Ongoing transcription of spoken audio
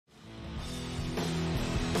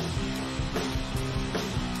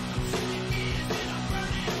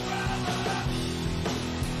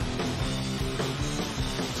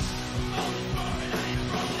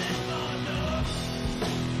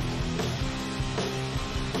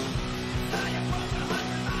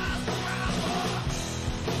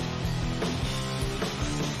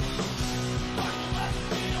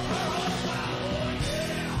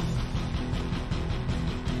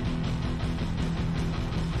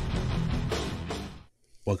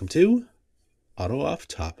Welcome to Auto Off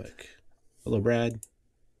Topic. Hello, Brad.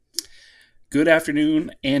 Good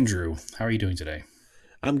afternoon, Andrew. How are you doing today?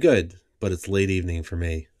 I'm good, but it's late evening for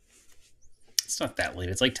me. It's not that late.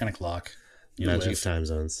 It's like 10 o'clock. You Magic of live. time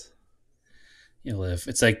zones. You live.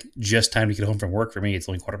 It's like just time to get home from work for me. It's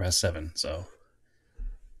only 7:15.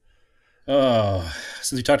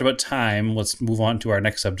 Since we talked about time, let's move on to our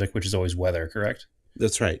next subject, which is always weather, correct?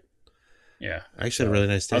 That's right. Yeah. I actually had a So, really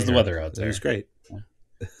nice day how's the here. weather out It was there? great. Yeah,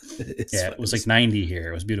 It's, Yeah, it it was like was 90 here.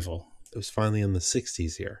 It was beautiful. it was finally in the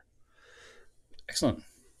 60s here. Excellent.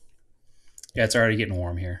 Yeah, it's already getting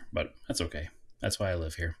warm here, but that's okay. That's why I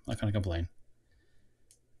live here. I'm not going to complain.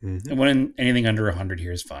 Mm-hmm. And when anything under 100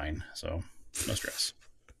 here is fine. So, no stress.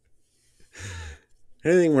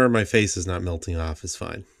 Anything where my face is not melting off is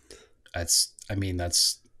fine. That's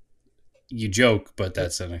you joke, but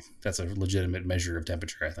that's a legitimate measure of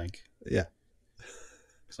temperature, I think. Yeah.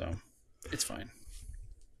 So it's fine.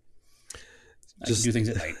 I can Just do things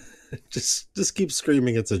at night. just keep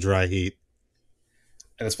screaming it's a dry heat.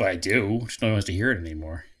 And that's what I do. Just no one wants to hear it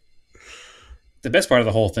anymore. The best part of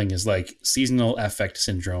the whole thing is like seasonal affect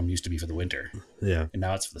syndrome used to be for the winter, Yeah. and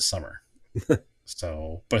now it's for the summer.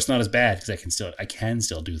 So, but it's not as bad because I can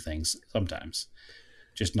still do things sometimes,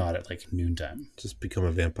 just not at like noontime. Just become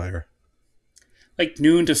a vampire. Like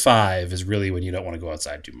noon to 5 is really when you don't want to go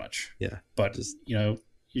outside too much. Yeah. But Just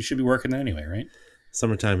you should be working anyway, right?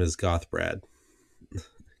 summertime is goth Brad.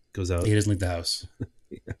 Goes out He doesn't leave the house.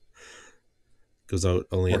 goes out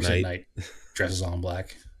only at Works at night. night. Dresses all in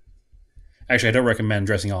black. Actually, I don't recommend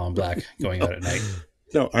dressing all in black going out at night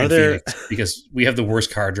No, are in there Phoenix because we have the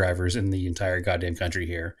worst car drivers in the entire goddamn country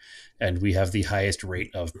here, and we have the highest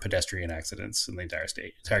rate of pedestrian accidents in the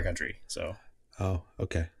entire country. So Oh,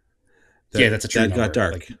 okay. yeah, that's a true That number. got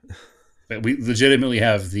dark. But we legitimately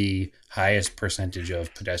have the highest percentage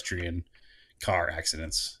of pedestrian car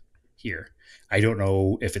accidents here. I don't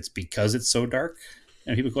know if it's because it's so dark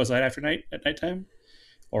and people go outside after nighttime,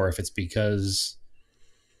 or if it's because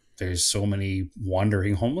there's so many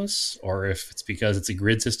wandering homeless, or if it's because it's a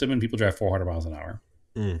grid system and people drive 400 miles an hour.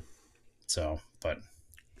 Mm. So, but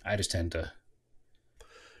I just tend to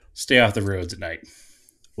stay off the roads at night.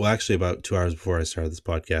 Well, actually, about 2 hours before I started this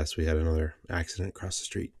podcast, we had another accident across the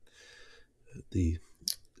street. The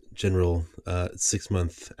general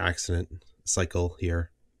 6-month accident cycle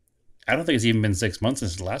here. I don't think it's even been 6 months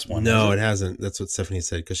since the last one. No, Has it it? hasn't. That's what Stephanie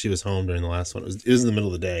said because she was home during the last one. It was in the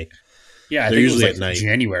middle of the day. Yeah, I They're think it was usually like at night.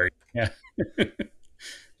 January. Yeah. It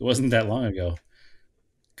wasn't that long ago.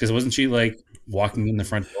 Because wasn't she like walking in the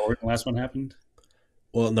front door when the last one happened?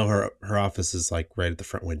 Well, no, her office is like right at the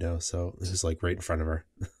front window, so this is like right in front of her.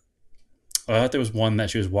 Oh, I thought there was one that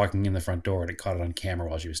she was walking in the front door and it caught it on camera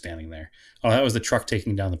while she was standing there. Oh, that was the truck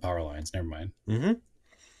taking down the power lines. Never mind. Mm-hmm.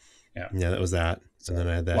 Yeah. Yeah, that was that. And then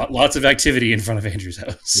I had that. Lots of activity in front of Andrew's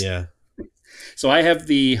house. Yeah. So I have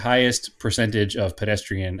the highest percentage of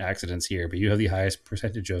pedestrian accidents here, but you have the highest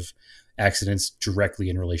percentage of accidents directly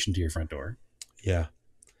in relation to your front door Yeah.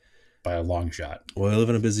 by a long shot. Well, I live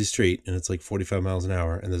in a busy street and it's like 45 miles an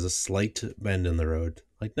hour and there's a slight bend in the road.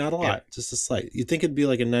 Like not a Yeah. lot, just a slight. You'd think it'd be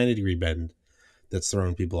like a 90-degree bend that's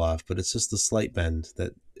throwing people off, but it's just a slight bend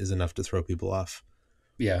that is enough to throw people off.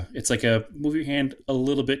 Yeah. It's like move your hand a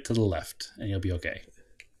little bit to the left and you'll be okay.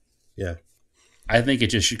 Yeah. I think it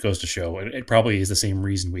just goes to show, and it probably is the same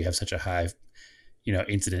reason we have such a high,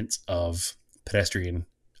 incidence of pedestrian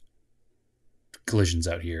collisions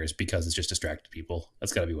out here is because it's just distracted people.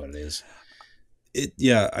 That's got to be what it is.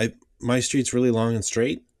 My street's really long and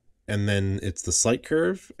straight, and then it's the slight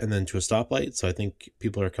curve and then to a stoplight. So I think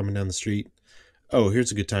people are coming down the street. Oh,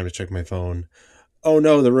 here's a good time to check my phone. Oh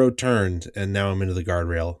no, the road turned and now I'm into the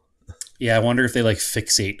guardrail. Yeah, I wonder if they like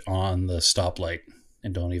fixate on the stoplight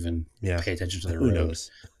and don't even Yeah. pay attention to the Who road. knows?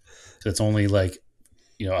 So it's only like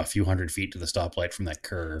a few hundred feet to the stoplight from that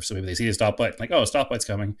curve. So maybe they see the stoplight, like, oh, a stoplight's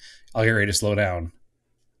coming. I'll get ready to slow down.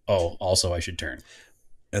 Oh, also I should turn.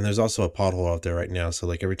 And there's also a pothole out there right now. So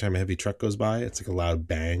like every time a heavy truck goes by, it's like a loud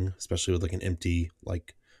bang, especially with like an empty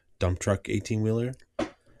like dump truck 18-wheeler.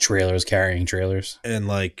 Trailers carrying trailers. And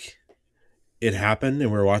like it happened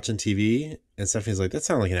and we were watching TV and Stephanie's like, that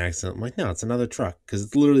sounded like an accident. I'm like, no, it's another truck because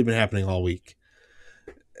it's literally been happening all week.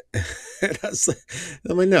 And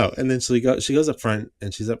I'm like, no. And then she goes up front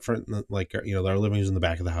and she's up front, like, our living room's in the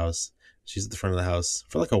back of the house. She's at the front of the house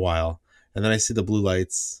for like a while. And then I see the blue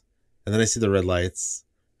lights and then I see the red lights.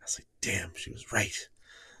 I was like, damn, she was right.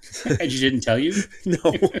 And she didn't tell you?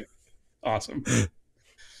 No. Awesome.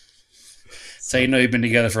 So you know you've been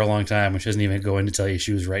together for a long time, which doesn't even go in to tell you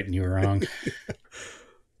she was right and you were wrong.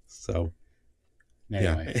 So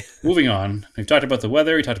Yeah. Anyway, moving on. We've talked about the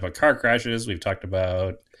weather. We talked about car crashes. We've talked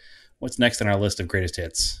about what's next on our list of greatest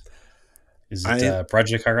hits. Is it I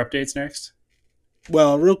project car updates next?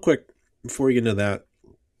 well, real quick before we get into that,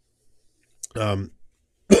 um,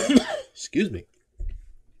 excuse me,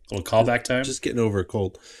 A little callback time. just getting over a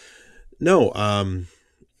cold. No,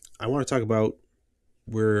 I want to talk about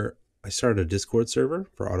where I started a Discord server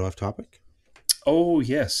for Auto Off Topic. Oh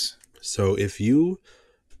yes. So if you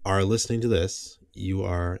are listening to this, you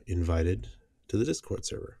are invited to the Discord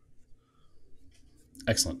server.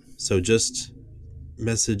 Excellent. So just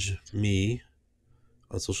message me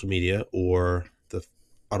on social media or the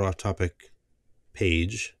Auto Off Topic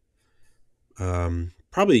page.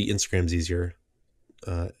 Probably Instagram's easier.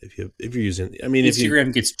 If you're using, I mean,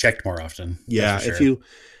 Instagram gets checked more often. yeah, That's for sure.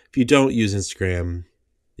 if you don't use Instagram,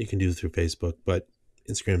 you can do it through Facebook, but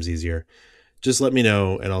Instagram's easier. Just let me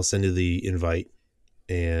know and I'll send you the invite.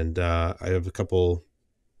 And I have a couple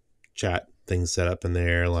chat things set up in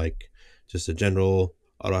there, like just a general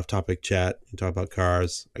auto off topic chat. You talk about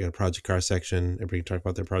cars. I got a project car section. Everybody can talk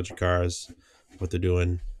about their project cars, what they're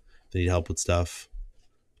doing. If they need help with stuff.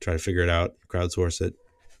 Try to figure it out, crowdsource it.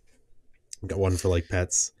 I got one for like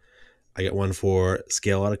pets. I got one for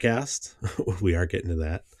scale autocast. We are getting to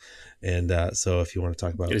that. And so if you want to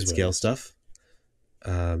talk about scale stuff,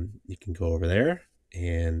 you can go over there.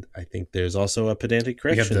 And I think there's also a pedantic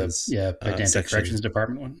corrections. We have the pedantic corrections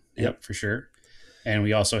department one. Yep, for sure. And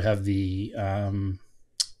we also have the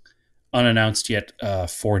unannounced yet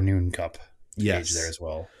forenoon cup page there as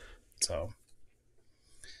well. So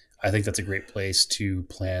I think that's a great place to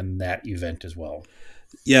plan that event as well.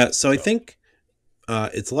 Yeah, so I think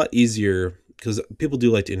it's a lot easier because people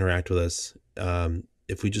do like to interact with us.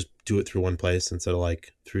 If we just do it through one place instead of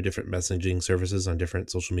like through different messaging services on different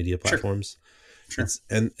social media platforms. Sure.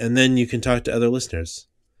 And then you can talk to other listeners.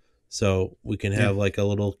 So we can have like a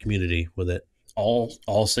little community with it.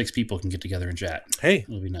 All 6 people can get together and chat. Hey,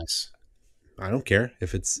 it'll be nice. I don't care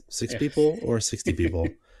if it's 6 people or 60 people.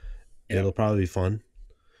 It'll probably be fun.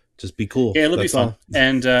 Just be cool. Yeah, it'll be fun.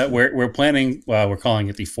 And we're planning. Well, we're calling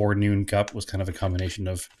it the Forenoon Cup. Was kind of a combination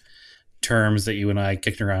of terms that you and I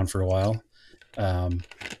kicked around for a while.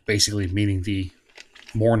 Basically, meaning the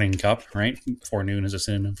morning cup, right? Forenoon is a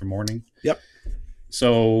synonym for morning. Yep.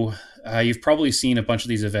 So you've probably seen a bunch of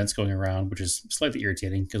these events going around, which is slightly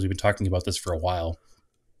irritating because we've been talking about this for a while.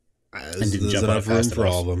 There's enough room for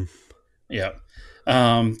all of them. Yeah.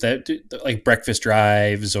 That like breakfast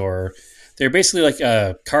drives, or they're basically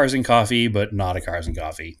like cars and coffee, but not a cars and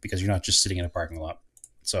coffee because you're not just sitting in a parking lot.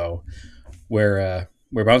 So we're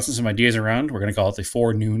bouncing some ideas around. We're going to call it the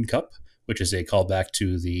Forenoon Cup, which is a callback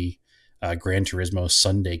to the Gran Turismo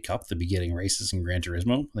Sunday Cup, the beginning races in Gran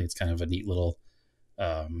Turismo. I think it's kind of a neat little,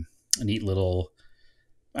 I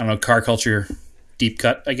don't know, car culture deep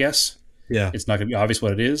cut, I guess. Yeah. It's not going to be obvious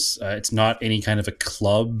what it is. It's not any kind of a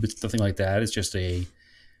club. It's nothing like that. It's just a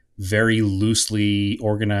very loosely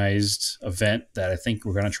organized event that I think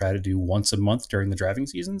we're going to try to do once a month during the driving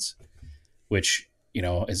seasons, which, you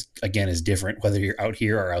know, is different whether you're out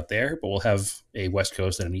here or out there, but we'll have a West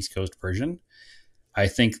Coast and an East Coast version. I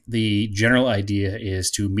think the general idea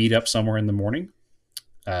is to meet up somewhere in the morning,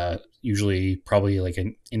 usually probably like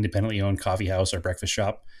an independently owned coffee house or breakfast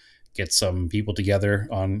shop, get some people together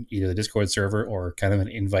on either the Discord server or kind of an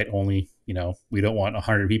invite only. You know, we don't want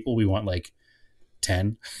 100 people. We want like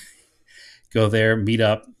 10. Go there, meet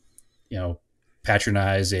up, you know,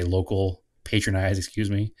 patronize a local You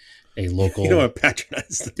don't want to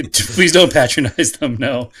patronize them. Please don't patronize them.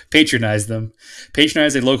 No, patronize them.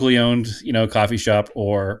 Patronize a locally owned, you know, coffee shop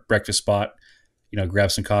or breakfast spot. You know,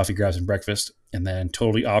 grab some coffee, grab some breakfast, and then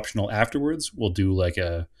totally optional afterwards, we'll do like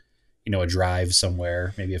a drive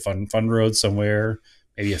somewhere, maybe a fun road somewhere,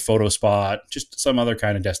 maybe a photo spot, just some other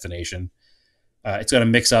kind of destination. It's going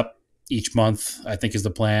to mix up each month, I think, is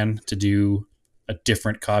the plan, to do a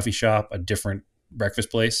different coffee shop, a different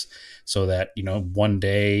breakfast place, so that, you know, one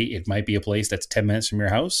day it might be a place that's 10 minutes from your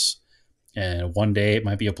house, and one day it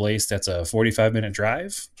might be a place that's a 45-minute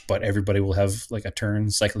drive, but everybody will have like a turn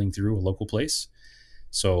cycling through a local place.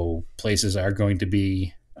 So places are going to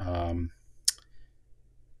be,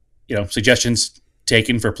 suggestions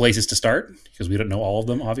taken for places to start, because we don't know all of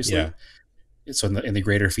them, obviously. Yeah. So in the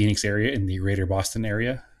greater Phoenix area, in the greater Boston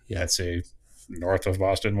area, I'd say north of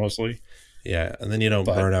Boston mostly. Yeah, and then you don't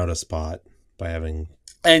burn out a spot by having...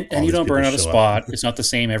 And you don't burn out a spot. It's not the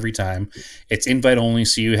same every time. It's invite only,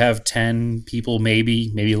 so you have 10 people,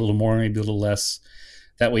 maybe a little more, maybe a little less.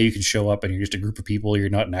 That way you can show up and you're just a group of people. You're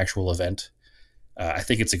not an actual event. I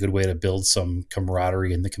think it's a good way to build some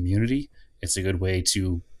camaraderie in the community. It's a good way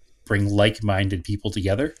to bring like-minded people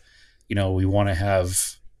together. we want to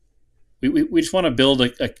have we just want to build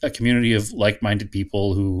a community of like-minded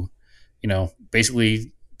people who,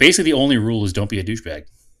 basically the only rule is don't be a douchebag.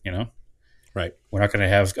 You know, Right. we're not going to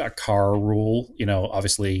have a car rule.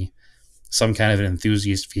 Obviously, some kind of an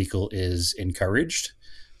enthusiast vehicle is encouraged.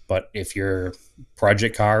 But if your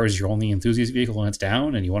project car is your only enthusiast vehicle and it's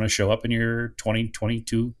down, and you want to show up in your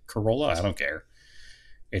 2022 Corolla, I don't care.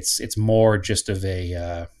 It's more just of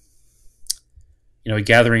a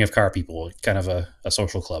gathering of car people, kind of a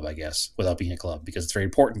social club, I guess, without being a club, because it's very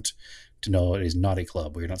important to know it is not a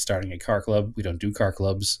club. We're not starting a car club. We don't do car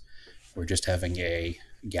clubs. We're just having a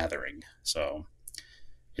gathering. So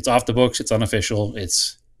it's off the books. It's unofficial.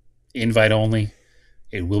 It's invite only.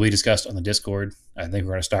 It will be discussed on the Discord. I think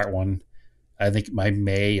we're going to start one. I think my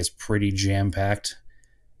May is pretty jam packed.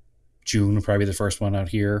 June will probably be the first one out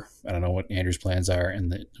here. I don't know what Andrew's plans are in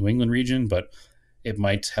the New England region, but it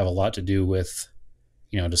might have a lot to do with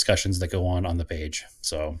discussions that go on the page.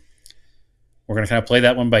 So we're going to kind of play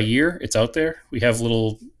that one by year. It's out there. We have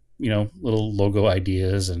little logo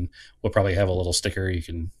ideas, and we'll probably have a little sticker you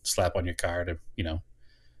can slap on your car to,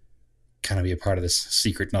 kind of be a part of this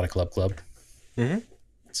secret, not a club. Mm-hmm.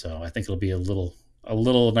 So I think it'll be a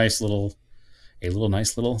nice little.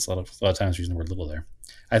 It's a lot of times using the word little there.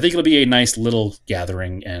 I think it'll be a nice little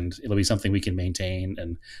gathering, and it'll be something we can maintain.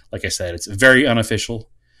 And like I said, it's very unofficial.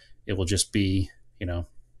 It will just be,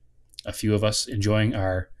 a few of us enjoying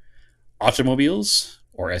our automobiles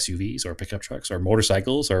or SUVs or pickup trucks or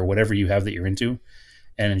motorcycles or whatever you have that you're into,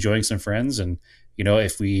 and enjoying some friends. And,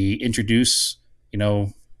 if we introduce,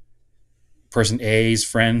 person A's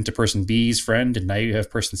friend to person B's friend, and now you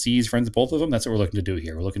have person C's friends, both of them, that's what we're looking to do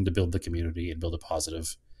here. We're looking to build the community and build a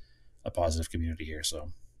positive community here.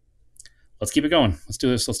 So let's keep it going. Let's do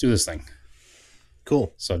this. Let's do this thing.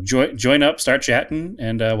 Cool. So join up, start chatting,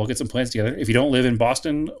 and we'll get some plans together. If you don't live in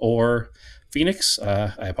Boston or Phoenix,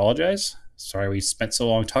 I apologize. Sorry we spent so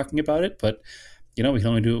long talking about it, but we can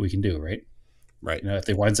only do what we can do, right? Right. If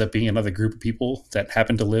there winds up being another group of people that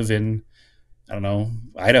happen to live in, I don't know,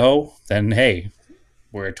 Idaho, then hey,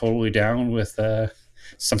 we're totally down with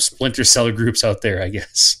some splinter cell groups out there, I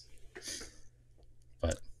guess.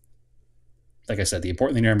 But like I said, the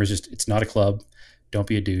important thing to remember is just it's not a club. Don't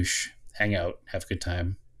be a douche. Hang out, have a good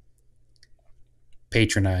time.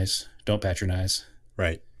 Patronize, don't patronize.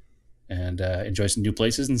 Right. And enjoy some new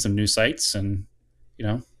places and some new sites, and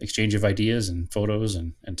exchange of ideas and photos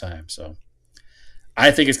and time. So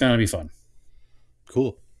I think it's going to be fun.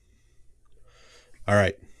 Cool. All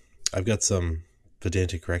right. I've got some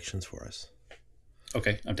pedantic corrections for us.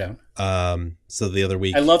 Okay, I'm down. So the other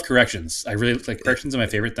week, I love corrections. I really like corrections are my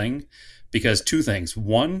favorite thing, because two things.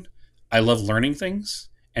 One, I love learning things.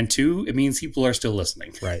 And two, it means people are still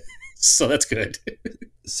listening. Right. So that's good.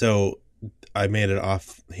 So I made an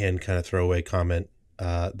offhand kind of throwaway comment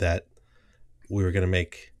that we were going to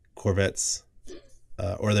make Corvettes,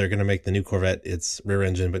 or they're going to make the new Corvette. It's rear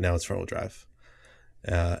engine, but now it's front wheel drive.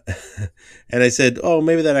 And I said, oh,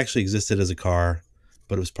 maybe that actually existed as a car,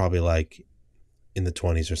 but it was probably like in the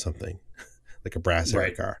 20s or something, like a brass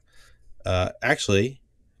era car. Actually,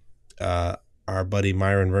 our buddy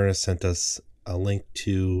Myron Vernis sent us a link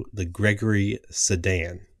to the Gregory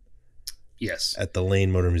sedan. Yes. At the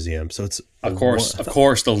Lane Motor Museum. So it's of course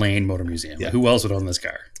the Lane Motor Museum. Yeah. Who else would own this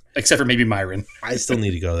car? Except for maybe Myron. I still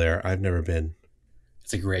need to go there. I've never been.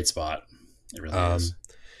 It's a great spot. It really is.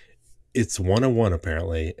 It's 101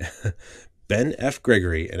 apparently. Ben F.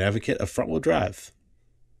 Gregory, an advocate of front wheel drive.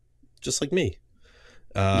 Just like me.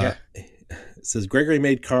 It says Gregory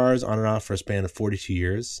made cars on and off for a span of 42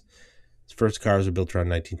 years. His first cars were built around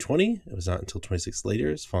 1920. It was not until 26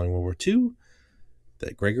 later, following World War II,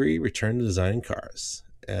 that Gregory returned to designing cars.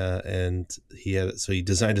 And he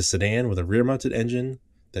designed a sedan with a rear-mounted engine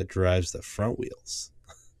that drives the front wheels.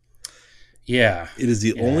 Yeah. It is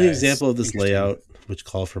the only example of this layout which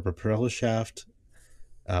called for a propeller shaft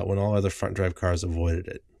when all other front-drive cars avoided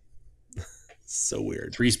it. So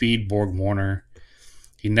weird. 3-speed Borg Warner.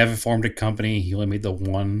 He never formed a company. He only made the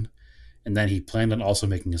one. And then he planned on also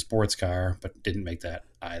making a sports car, but didn't make that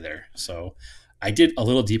either. So I did a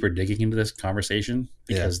little deeper digging into this conversation,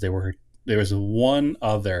 because there was one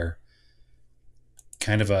other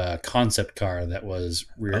kind of a concept car that was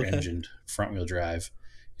rear-engined front-wheel drive,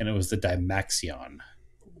 and it was the Dymaxion,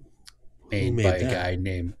 made by a guy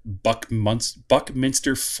named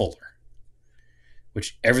Buckminster Fuller,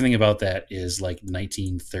 which everything about that is like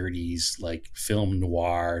 1930s, like film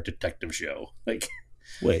noir detective show. Like,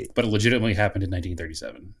 wait, but it legitimately happened in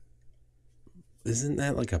 1937. Isn't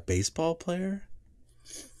that like a baseball player?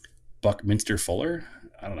 Buckminster Fuller?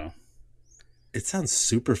 I don't know. It sounds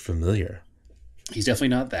super familiar. He's definitely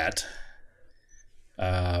not that.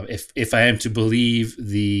 If I am to believe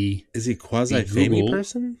Is he the quasi famous Google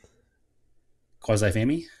person? quasi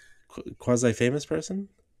famous, Quasi famous person?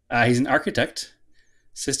 he's an architect,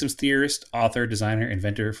 systems theorist, author, designer,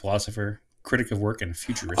 inventor, philosopher, critic of work, and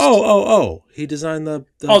futurist. Oh! He designed Oh,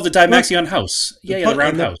 the buck Dymaxion house. the Yeah, yeah, the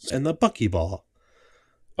round house. and the buckyball.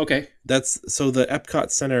 Okay, That's so the Epcot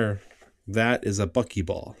Center. That is a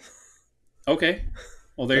buckyball. okay.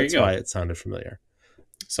 Well, there you That's why go. it sounded familiar.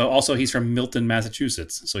 So also he's from Milton,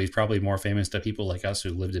 Massachusetts. So he's probably more famous to people like us who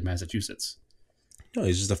lived in Massachusetts. No,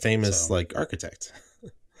 he's just a famous So like architect.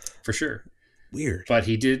 for sure. Weird. But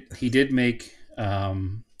he did make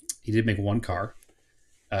one car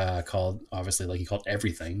called, obviously, like he called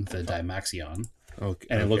everything the Dymaxion, Okay.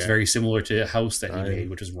 and it looks very similar to a house that he made,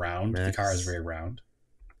 which is round. The car is Max. very round,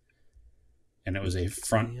 and it was a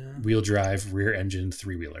front Yeah. wheel drive, rear engine,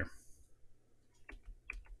 three wheeler.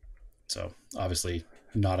 So obviously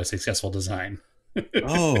not a successful design.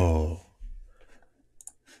 Oh.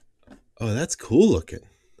 Oh, that's cool looking.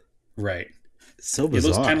 Right. It's so It looks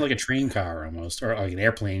kind of bizarre. like a train car almost, or like an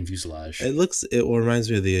airplane fuselage. It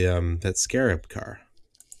reminds me of the that Scarab car.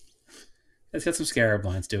 It's got some scarab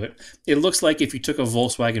lines to it. It looks like if you took a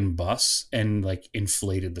Volkswagen bus and like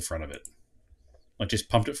inflated the front of it, like just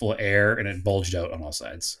pumped it full of air and it bulged out on all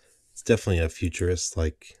sides. It's definitely a futurist,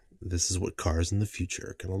 like this is what cars in the future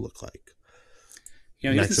are gonna look like. You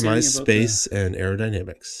know, he doesn't say Maximize anything about space and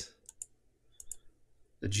aerodynamics.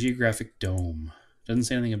 the geographic dome. Doesn't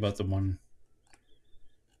say anything about the one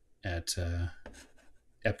at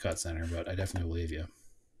Epcot Center, but I definitely believe you.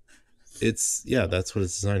 That's what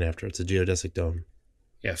it's designed after. It's a geodesic dome.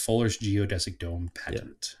 Yeah, Fuller's geodesic dome Yeah.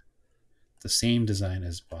 patent. The same design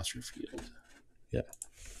as Bosser Field. Yeah.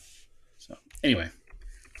 So anyway,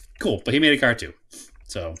 cool. But he made a car too.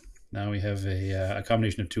 So now we have a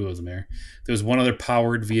combination of two of them there. There was one other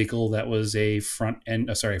powered vehicle that was a front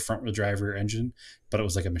wheel drive rear engine, but it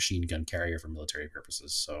was like a machine gun carrier for military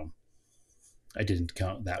purposes. So I didn't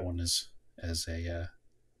count that one as a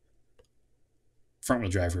front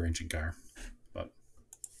wheel drive rear engine car. But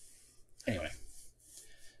anyway,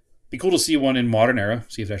 be cool to see one in modern era.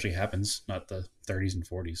 See if it actually happens, not the 30s and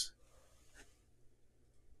 40s.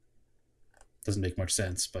 Doesn't make much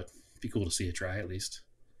sense, but be cool to see it try at least.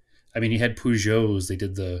 I mean, you had Peugeots. They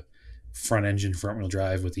did the front engine, front wheel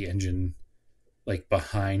drive with the engine like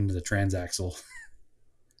behind the transaxle,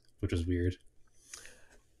 which was weird.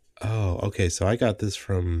 Oh, okay. So I got this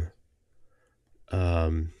from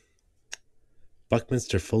um,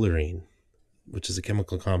 Buckminster fullerene, which is a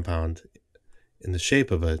chemical compound in the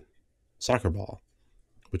shape of a soccer ball,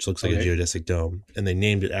 which looks like a Okay. geodesic dome, and they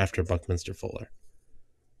named it after Buckminster Fuller.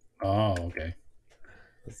 Oh, okay.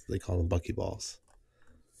 They call them buckyballs.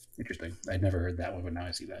 Interesting. I'd never heard that one, but now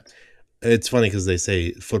I see that. It's funny because they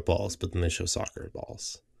say footballs, but then they show soccer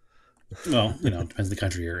balls. Well, depends the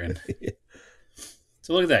country you're in.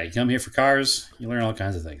 So look at that. You come here for cars, you learn all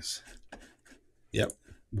kinds of things. Yep.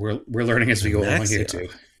 We're learning as we go along here Dymaxion. too.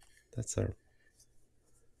 That's our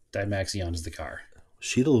Dymaxion is the car.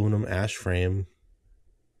 sheet aluminum ash frame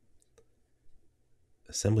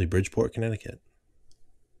assembly, Bridgeport, Connecticut.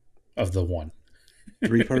 Of the one.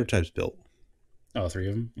 3 prototypes built. Oh, three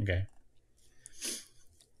of them? Okay.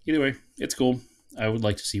 Either way, it's cool. I would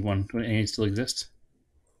like to see one. Do any still exist?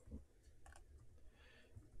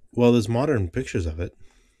 Well, there's modern pictures of it.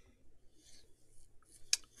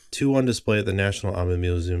 2 on display at the National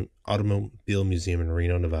Automobile Museum in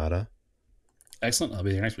Reno, Nevada. Excellent. I'll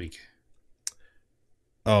be there next week.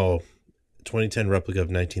 Oh, 2010 replica of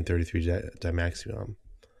 1933 Dymaxion.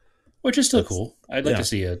 Which is still That's- cool. I'd like yeah. to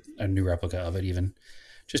see a new replica of it, even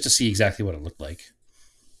just to see exactly what it looked like.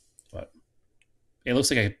 But it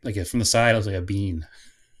looks like from the side, it looks like a bean.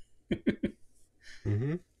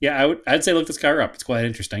 Mm-hmm. Yeah, I'd say look this car up. It's quite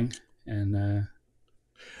interesting. And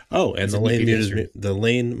Oh, and It's a neat pedestrian. the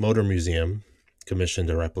Lane Motor Museum commissioned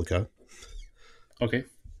a replica. okay,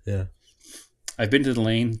 Yeah. I've been to the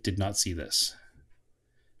lane. Did not see this,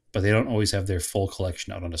 but they don't always have their full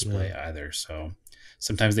collection out on display either. So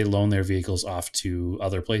sometimes they loan their vehicles off to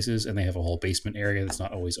other places, and they have a whole basement area that's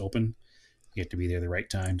not always open. You have to be there the right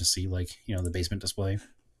time to see, the basement display.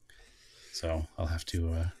 So I'll have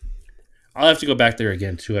to go back there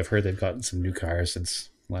again too. I've heard they've gotten some new cars since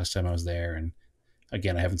last time I was there, and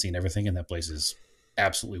again, I haven't seen everything, and that place is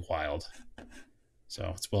absolutely wild.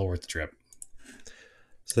 So it's well worth the trip.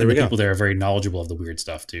 So there we The go. people there are very knowledgeable of the weird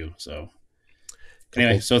stuff too. So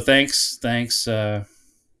anyway, so thanks. Big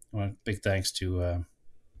thanks to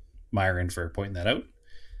Myron for pointing that out,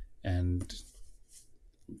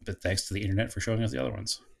 but thanks to the internet for showing us the other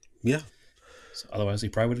ones. Yeah. So otherwise, he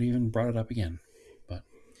probably wouldn't even brought it up again.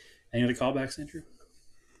 Any other callbacks, Andrew?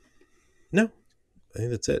 No, I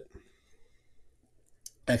think that's it.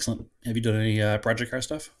 Excellent. Have you done any project car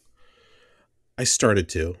stuff? I started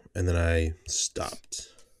to, and then I stopped.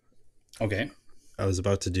 Okay. I was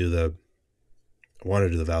about to do the. I wanted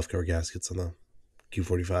to do the valve cover gaskets on the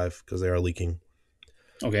Q45 because they are leaking,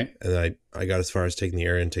 Okay. and I got as far as taking the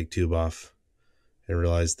air intake tube off, and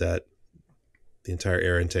realized that the entire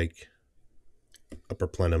air intake upper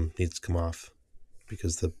plenum needs to come off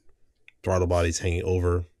because the throttle body's hanging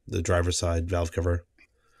over the driver's side valve cover.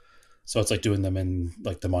 So it's like doing them in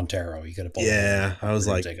like the Montero. You got to pull the whole Yeah, I was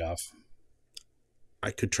upper like, intake off.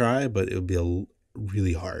 I could try, but it would be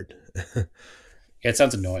really hard. Yeah, it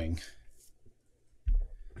sounds annoying.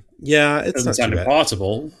 Yeah, It it's doesn't not too sound bad.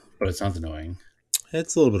 impossible, but it sounds annoying.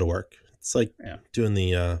 It's a little bit of work. It's like Yeah. doing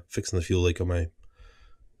the fixing the fuel leak on my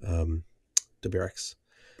um, WRX.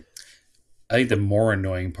 I think the more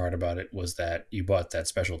annoying part about it was that you bought that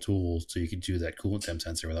special tool so you could do that coolant temp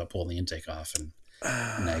sensor without pulling the intake off, and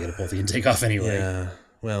now you got to pull the intake off anyway. Yeah,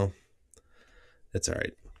 well, it's all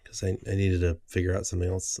right because I needed to figure out something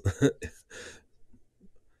else.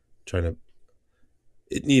 Trying to,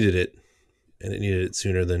 it needed it, and it needed it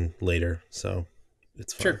sooner than later, so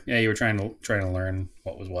it's fine. Sure. Yeah, you were trying to learn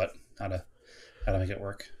what was what, how to make it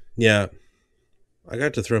work. Yeah, I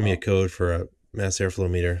got to throw me a Well, code for a mass airflow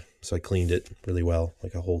meter, so I cleaned it really well,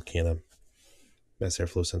 like a whole can of mass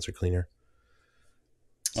airflow sensor cleaner.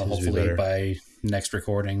 Seems to be hopefully better. by next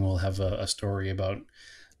recording we'll have a story about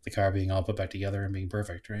the car being all put back together and being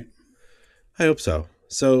perfect, right? I hope so.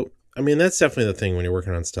 So, I mean, that's definitely the thing when you're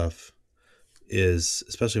working on stuff is,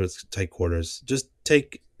 especially with tight quarters, just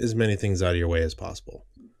take as many things out of your way as possible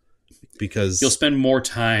You'll because spend more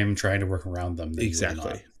time trying to work around them than you will not.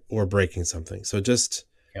 exactly, or breaking something. So just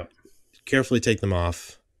Yep. carefully take them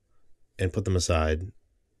off and put them aside.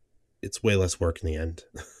 It's way less work in the end.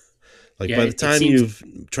 Like Yeah, by the it time seems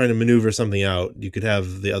you've trying to maneuver something out, you could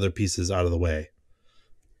have the other pieces out of the way.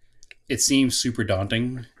 it seems super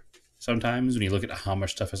daunting sometimes when you look at how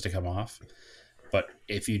much stuff has to come off. But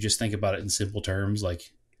if you just think about it in simple terms,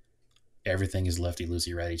 like everything is lefty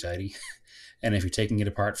loosey righty tighty, and if you're taking it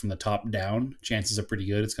apart from the top down, chances are pretty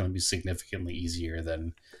good it's going to be significantly easier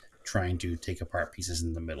than trying to take apart pieces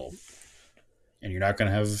in the middle. And you're not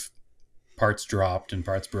going to have parts dropped and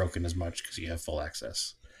parts broken as much because you have full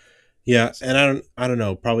access. Yeah, So, and I don't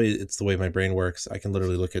know. Probably it's the way my brain works. I can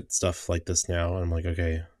literally look at stuff like this now, and I'm like,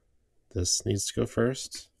 okay, this needs to go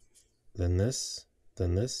first, then this,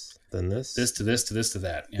 then this, then this this. to this to this to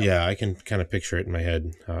that. Yep. Yeah, I can kind of picture it in my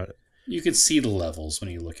head, You can see the levels when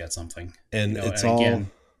you look at something, and it's and all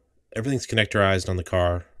again, everything's connectorized on the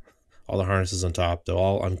car. All the harnesses on top, they'll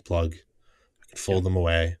all unplug. I can fold yep. them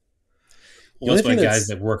away. The Well, only that's why thing guys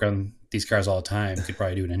that's that work on these cars all the time could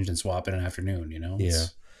probably do an engine swap in an afternoon. yeah,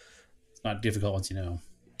 It's not difficult once you know.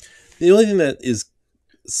 the only thing that is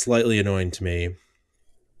slightly annoying to me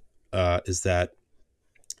is that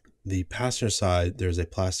the passenger side there's a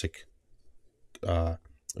plastic uh,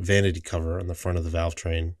 vanity cover on the front of the valve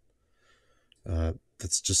train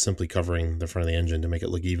that's just simply covering the front of the engine to make it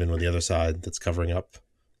look even with the other side that's covering up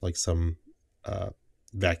like some uh,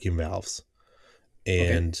 vacuum valves.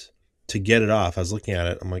 Okay, And to get it off, I was looking at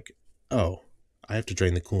it. I'm like, oh, I have to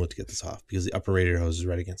drain the coolant to get this off because the upper radiator hose is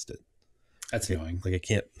right against it. that's annoying. Like I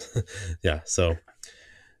can't. Yeah, so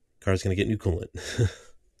car's gonna get new coolant.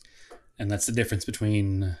 And that's the difference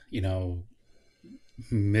between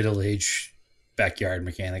middle-aged backyard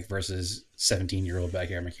mechanic versus 17-year-old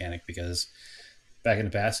backyard mechanic, because back in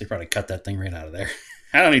the past they probably cut that thing right out of there.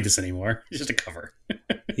 I don't need this anymore. It's just a cover.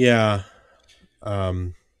 Yeah,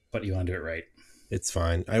 um, But you want to do it right. it's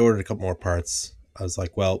fine. I ordered a couple more parts. I was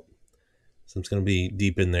like, well, so it's gonna be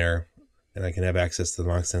deep in there, and I can have access to the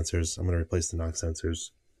knock sensors. I'm gonna replace the knock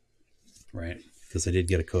sensors Right. because I did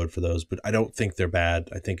get a code for those, but I don't think they're bad.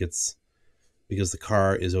 I think it's because the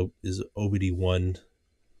car is OBD1.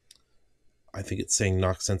 I think it's saying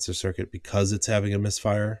knock sensor circuit because it's having a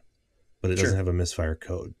misfire, but it doesn't Sure. have a misfire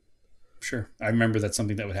code. Sure. I remember that's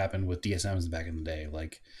something that would happen with DSMs back in the day.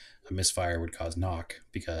 Like a misfire would cause knock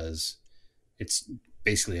because it's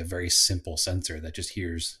basically a very simple sensor that just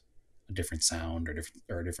hears a different sound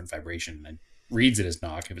or a different vibration and reads it as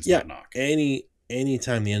knock if it's Yeah, not knock.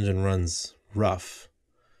 anytime the engine runs rough,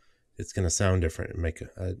 it's going to sound different and make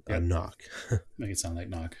a Yep. knock. Make it sound like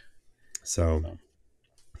knock. So, So,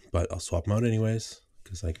 but I'll swap them out anyways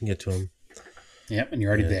because I can get to them, yep. And you're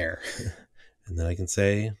already and there. and then I can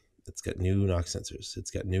say it's got new knock sensors,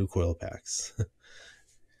 it's got new coil packs.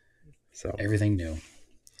 So, Everything new.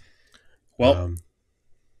 Well, um,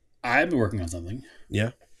 I've been working on something.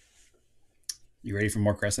 yeah, You ready for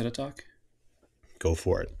more Cressida talk? go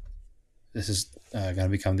for it. This is going to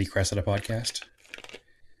become the Cressida podcast.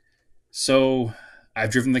 So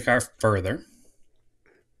I've driven the car further.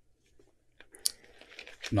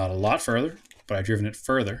 Not a lot further, but I've driven it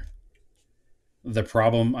further. The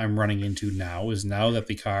problem I'm running into now is now that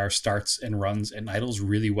the car starts and runs and idles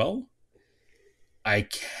really well, I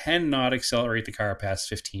cannot accelerate the car past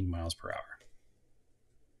 15 miles per hour.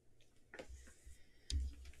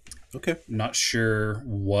 Okay. Not sure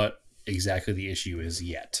what exactly the issue is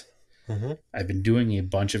yet. Mm-hmm. I've been doing a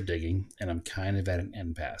bunch of digging and I'm kind of at an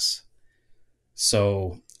impasse.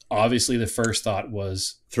 So obviously the first thought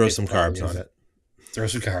was throw some carbs on it. Throw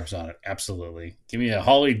some carbs on it. Absolutely. Give me a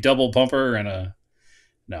Holly double pumper and a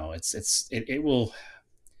no.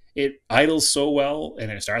 It idles so well and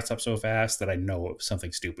it starts up so fast that I know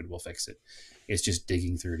something stupid will fix it. It's just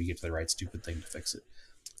digging through to get to the right stupid thing to fix it.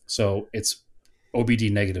 So it's OBD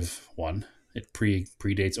 -1. It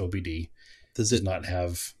predates OBD. Does not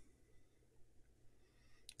have.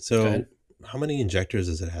 So how many injectors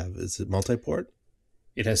does it have? Is it multi-port?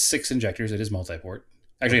 It has 6 injectors. It is multi-port.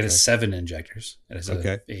 Actually, it has 7 injectors. It has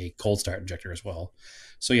a cold start injector as well.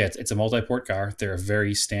 So yeah, it's a multi-port car. They're a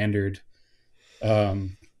very standard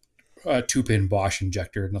 2-pin Bosch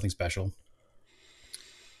injector. Nothing special.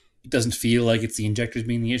 It doesn't feel like it's the injectors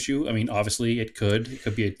being the issue. I mean, obviously it could. It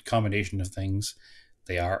could be a combination of things.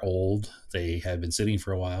 They are old. They have been sitting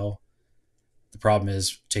for a while. The problem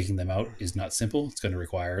is taking them out is not simple. It's going to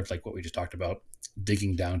require, like what we just talked about,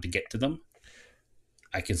 digging down to get to them.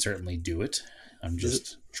 I can certainly do it. I'm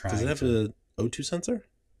just trying. Does it have an O2 sensor?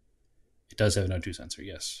 It does have an O2 sensor,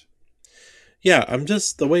 yes. Yeah, I'm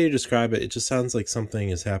just, the way you describe it, it just sounds like something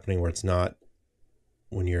is happening where it's not,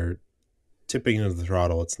 when you're tipping into the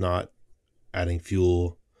throttle, it's not adding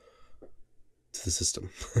fuel to the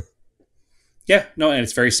system. Yeah, no, and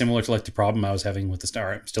it's very similar to like the problem I was having with the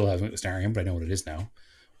Star. I'm still having with the Starium, but I know what it is now,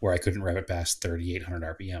 where I couldn't rev it past 3,800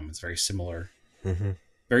 RPM. It's very similar,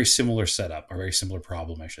 very similar setup, or very similar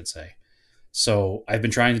problem, I should say. So I've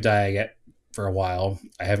been trying to diag it for a while.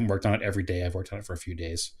 I haven't worked on it every day. I've worked on it for a few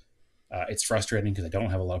days. It's frustrating because I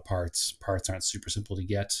don't have a lot of parts. Parts aren't super simple to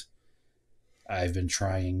get. I've been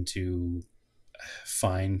trying to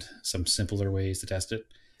find some simpler ways to test it.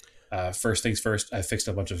 First things first, I fixed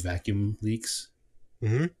a bunch of vacuum leaks.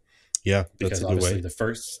 Mm-hmm. Yeah, because obviously the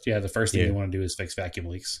first thing you want to do is fix vacuum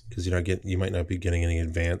leaks because you might not be getting any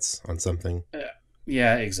advance on something.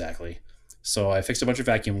 Yeah, exactly. So I fixed a bunch of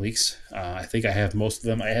vacuum leaks. I think I have most of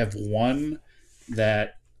them. I have one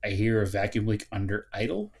that I hear a vacuum leak under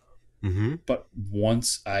idle, but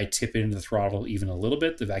once I tip into the throttle even a little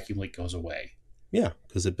bit, the vacuum leak goes away. Yeah,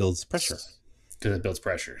 because it builds pressure.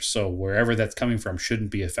 So wherever that's coming from shouldn't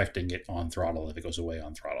be affecting it on throttle if it goes away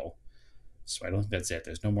on throttle. So I don't think that's it.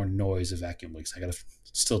 There's no more noise of vacuum leaks. I got to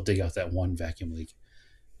still dig out that one vacuum leak.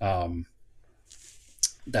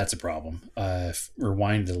 That's a problem.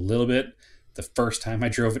 Rewind it a little bit. The first time I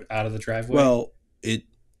drove it out of the driveway. Well, it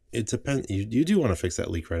depends. You do want to fix that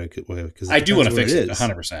leak, right? Because I do want to fix it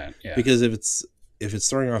 100%. Yeah. Because if it's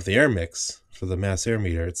throwing off the air mix for the mass air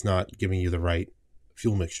meter, it's not giving you the right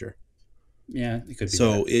fuel mixture. Yeah, it could be.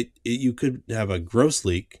 So you could have a gross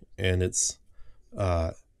leak, and it's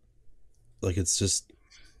like it's just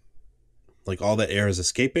like all the air is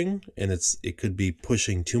escaping, and it could be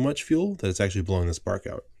pushing too much fuel that it's actually blowing the spark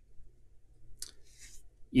out.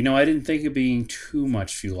 I didn't think of being too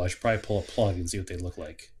much fuel. I should probably pull a plug and see what they look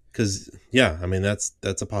like. Because yeah, I mean that's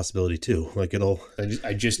a possibility too. Like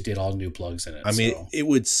I just did all new plugs in it. I mean, it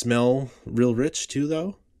would smell real rich too,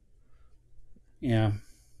 though. Yeah,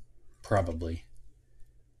 probably.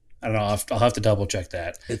 I don't know. I'll have to double check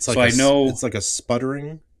that. It's like it's like a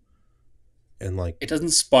sputtering, and like it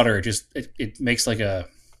doesn't sputter. It makes like a.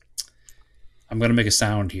 I'm gonna make a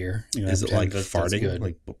sound here. Is it like farting?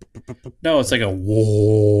 Like no, it's like a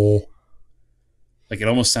whoa. Like it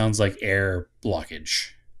almost sounds like air blockage.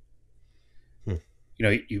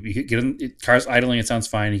 You get in car's idling, it sounds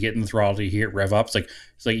fine. You get in the throttle, you hear it rev up. It's like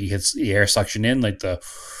you hit the air suction in, and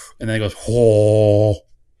then it goes whoa,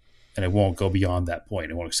 and it won't go beyond that point.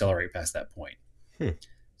 It won't accelerate past that point.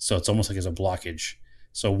 So it's almost like it's a blockage.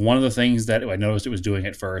 So one of the things that I noticed it was doing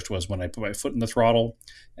at first was when I put my foot in the throttle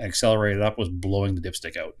and accelerated up was blowing the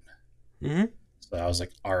dipstick out. So I was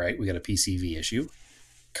like, all right, we got a PCV issue.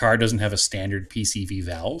 Car doesn't have a standard PCV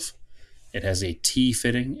valve. It has a T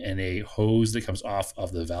fitting and a hose that comes off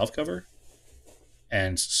of the valve cover.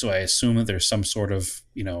 And so I assume that there's some sort of,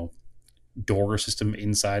 door system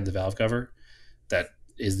inside the valve cover that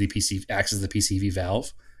acts as the PCV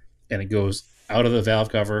valve. And it goes out of the valve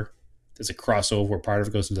cover. There's a crossover where part of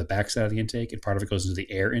it goes into the backside of the intake and part of it goes into the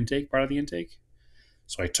air intake part of the intake.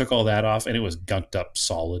 So I took all that off, and it was gunked up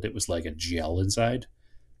solid. It was like a gel inside.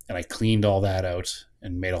 And I cleaned all that out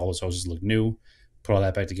and made all those hoses look new, put all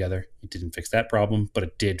that back together. It didn't fix that problem, but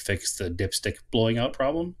it did fix the dipstick blowing out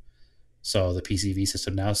problem. So the PCV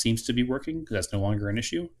system now seems to be working. That's no longer an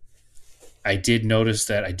issue. I did notice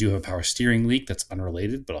that I do have a power steering leak that's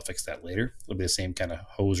unrelated, but I'll fix that later. It'll be the same kind of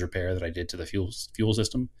hose repair that I did to the fuel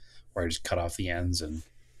system, where I just cut off the ends and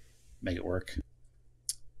make it work.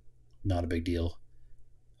 Not a big deal.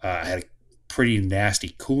 I had a pretty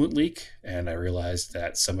nasty coolant leak, and I realized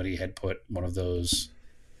that somebody had put one of those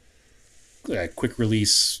quick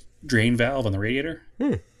release drain valve on the radiator,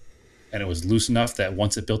 and it was loose enough that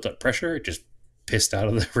once it built up pressure, it just pissed out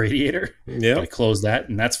of the radiator. Yeah. But I closed that,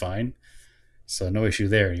 and that's fine. So no issue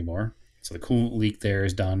there anymore. So the coolant leak there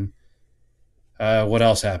is done. What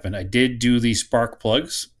else happened? I did do the spark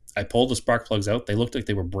plugs. I pulled the spark plugs out. They looked like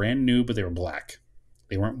they were brand new, but they were black.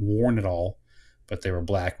 They weren't worn at all, but they were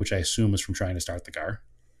black, which I assume was from trying to start the car,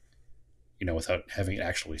 without having it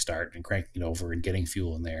actually start and cranking it over and getting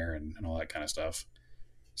fuel in there and all that kind of stuff.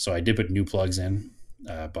 So I did put new plugs in,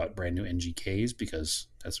 bought brand new NGKs, because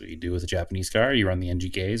that's what you do with a Japanese car. You run the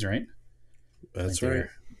NGKs, right? That's right.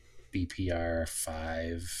 BPR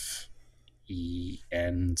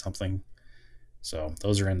 5EN something. So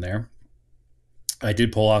those are in there. I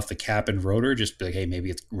did pull off the cap and rotor, just be like, hey, maybe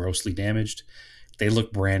it's grossly damaged. They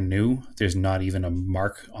look brand new. There's not even a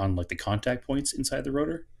mark on like the contact points inside the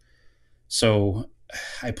rotor. So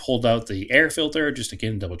I pulled out the air filter, just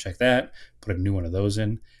again, double check that, put a new one of those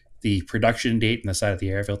in. The production date on the side of the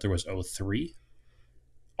air filter was 03.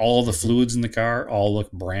 All the fluids in the car all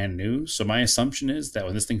look brand new. So my assumption is that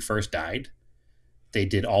when this thing first died, they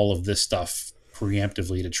did all of this stuff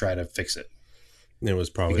preemptively to try to fix it. It was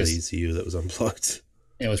probably the ECU that was unplugged.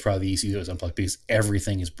 It was probably the ECU that was unplugged, because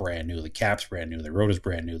everything is brand new. The cap's brand new. The rotor's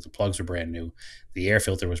brand new. The plugs are brand new. The air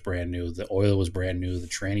filter was brand new. The oil was brand new. The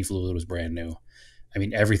tranny fluid was brand new. I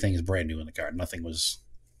mean, everything is brand new in the car. Nothing was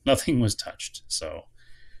touched. So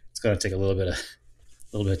it's going to take a little bit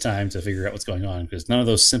of time to figure out what's going on, because none of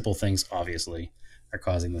those simple things obviously are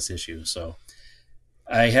causing this issue. So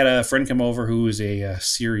I had a friend come over who is a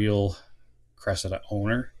serial Cressida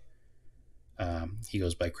owner. He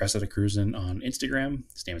goes by Cressida Cruisin' on Instagram.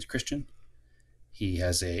 His name is Christian. He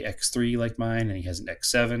has a X3 like mine, and he has an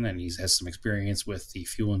X7, and he has some experience with the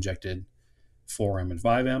fuel-injected 4M and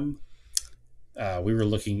 5M. We were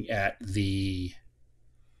looking at it's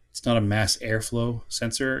not a mass airflow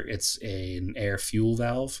sensor. It's an air fuel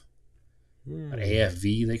valve, an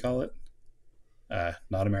AFV they call it.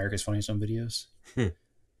 Not America's Funniest Home Videos.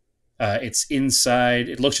 It's inside.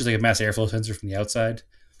 It looks just like a mass airflow sensor from the outside,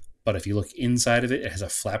 but if you look inside of it, it has a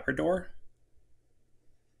flapper door.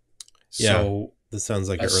 Yeah, so this sounds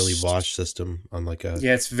like an early Bosch system on like a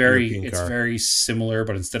it's very similar,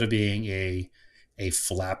 but instead of being a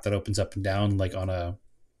flap that opens up and down like on a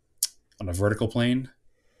vertical plane,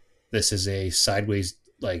 this is a sideways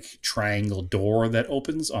like triangle door that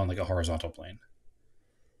opens on like a horizontal plane.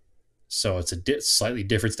 So it's a slightly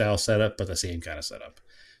different style setup, but the same kind of setup.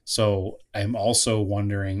 So I'm also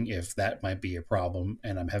wondering if that might be a problem,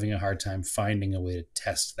 and I'm having a hard time finding a way to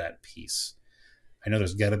test that piece. I know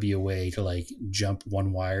there's got to be a way to like jump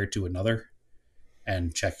one wire to another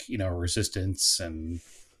and check, resistance and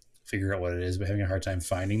figure out what it is, but having a hard time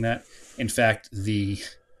finding that. In fact, the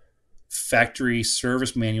factory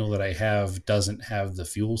service manual that I have doesn't have the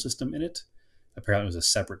fuel system in it. Apparently it was a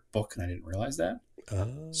separate book, and I didn't realize that.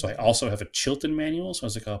 So I also have a Chilton manual. So I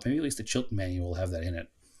was like, oh, maybe at least the Chilton manual will have that in it.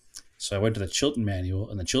 So I went to the Chilton manual,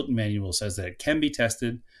 and the Chilton manual says that it can be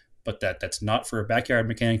tested, but that's not for a backyard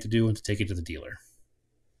mechanic to do and to take it to the dealer.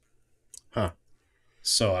 Huh.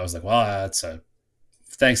 So I was like, well,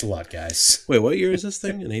 thanks a lot, guys. Wait, what year is this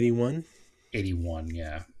thing? An 81? 81,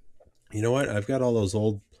 yeah. You know what? I've got all those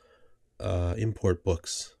old import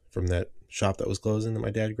books from that shop that was closing that my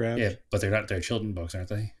dad grabbed. Yeah, but they're Chilton books, aren't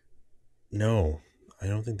they? No, I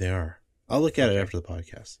don't think they are. I'll look at it after the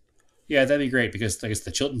podcast. Yeah, that'd be great, because I guess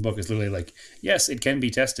the Chilton book is literally like, yes, it can be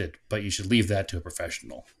tested, but you should leave that to a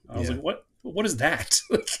professional. I was like, what is that?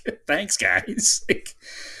 Thanks, guys.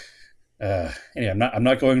 Anyway, I'm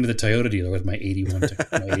not going to the Toyota dealer with my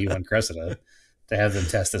 81 Cressida to have them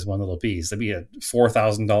test this one little piece. That'd be a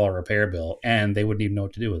 $4,000 repair bill, and they wouldn't even know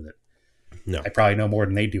what to do with it. No, I probably know more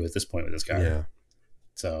than they do at this point with this car. Yeah.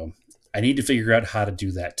 So I need to figure out how to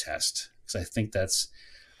do that test, because I think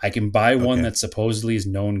I can buy one that supposedly is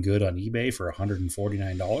known good on eBay for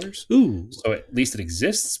 $149. Ooh. So at least it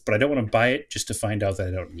exists, but I don't want to buy it just to find out that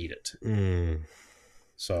I don't need it.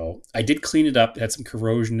 So I did clean it up. It had some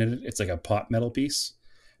corrosion in it. It's like a pot metal piece.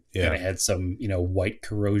 Yeah. And it had some, white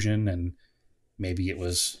corrosion, and maybe it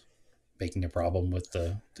was making a problem with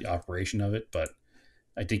the operation of it, but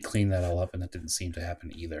I did clean that all up and that didn't seem to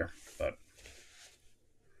happen either. But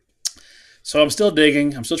so I'm still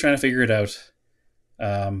digging. I'm still trying to figure it out.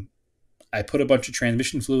 Um, I put a bunch of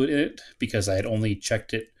transmission fluid in it because I had only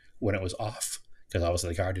checked it when it was off because obviously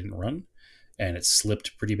the car didn't run and it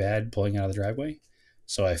slipped pretty bad pulling out of the driveway.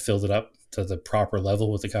 So I filled it up to the proper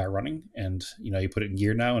level with the car running. And, you put it in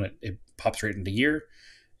gear now and it pops right into gear.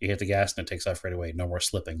 You hit the gas and it takes off right away. No more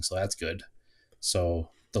slipping. So that's good. So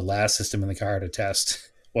the last system in the car to test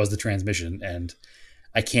was the transmission. And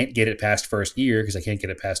I can't get it past first gear because I can't get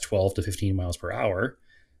it past 12 to 15 miles per hour.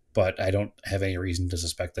 But I don't have any reason to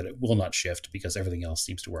suspect that it will not shift because everything else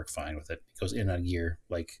seems to work fine with it. It goes in on gear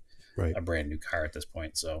like Right. a brand new car at this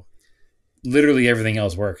point. So literally everything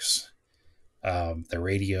else works. The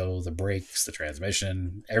radio, the brakes, the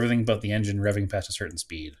transmission, everything but the engine revving past a certain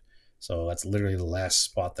speed. So that's literally the last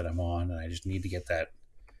spot that I'm on, and I just need to get that.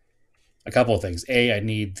 A couple of things. A, I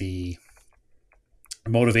need the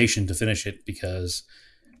motivation to finish it because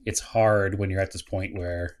it's hard when you're at this point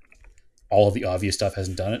where all of the obvious stuff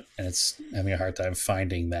hasn't done it, and it's having a hard time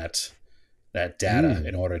finding that data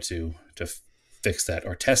in order to fix that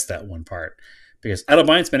or test that one part. Because I don't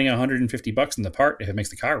mind spending $150 in the part if it makes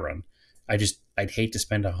the car run. I'd hate to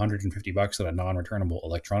spend $150 on a non-returnable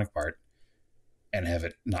electronic part and have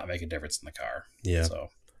it not make a difference in the car. Yeah. So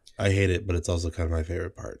I hate it, but it's also kind of my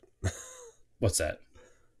favorite part. what's that?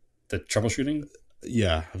 The troubleshooting?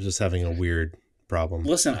 Yeah, I'm just having a weird problem.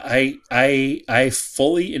 Listen, I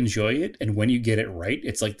fully enjoy it, and when you get it right,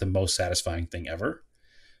 it's like the most satisfying thing ever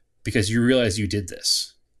because you realize you did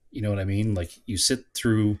this. You know what I mean? Like you sit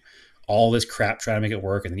through all this crap trying to make it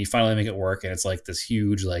work, and then you finally make it work, and it's like this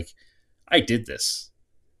huge like, I did this.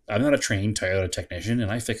 I'm not a trained Toyota technician,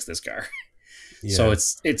 and I fixed this car. Yeah. So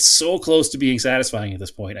it's so close to being satisfying at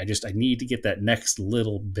this point. I need to get that next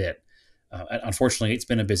little bit. Unfortunately, it's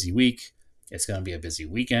been a busy week. It's going to be a busy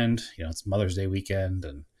weekend. It's Mother's Day weekend,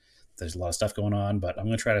 and there's a lot of stuff going on. But I'm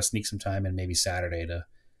going to try to sneak some time in, maybe Saturday,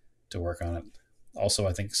 to work on it. Also,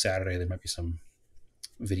 I think Saturday there might be some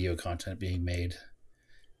video content being made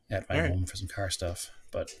at my home for some car stuff.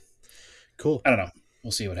 But cool. I don't know.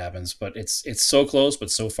 We'll see what happens. But it's so close, but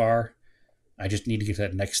so far, I just need to get to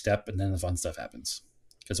that next step, and then the fun stuff happens.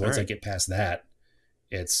 Because once I get past that,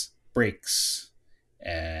 it's brakes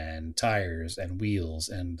and tires and wheels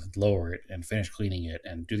and lower it and finish cleaning it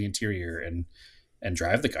and do the interior and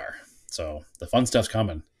drive the car. So the fun stuff's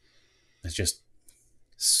coming. It's just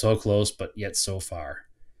so close, but yet so far.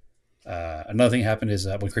 Another thing happened is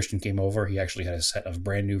when Christian came over, he actually had a set of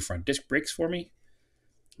brand new front disc brakes for me.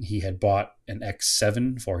 He had bought an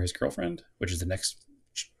X7 for his girlfriend, which is the next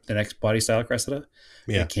body style Cressida.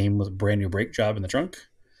 Yeah. It came with a brand new brake job in the trunk,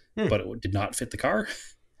 but it did not fit the car.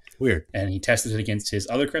 Weird. And he tested it against his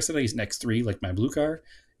other Cressida. He's an X3, like my blue car,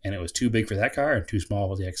 and it was too big for that car and too small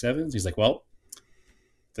for the X7s. He's like, well,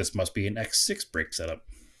 this must be an X6 brake setup.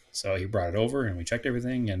 So he brought it over and we checked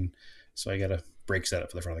everything, and so I got a brake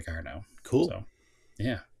setup for the front of the car now. Cool. So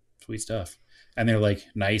yeah, sweet stuff. And they're like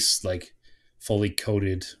nice, like fully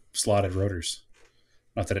coated slotted rotors.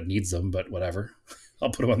 Not that it needs them, but whatever.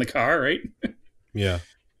 I'll put them on the car, right? Yeah.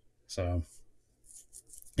 So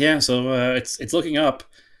yeah, so it's looking up.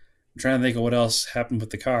 I'm trying to think of what else happened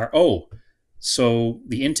with the car. Oh, so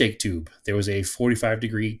the intake tube. There was a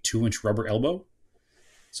 45-degree 2-inch rubber elbow.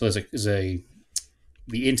 So there's the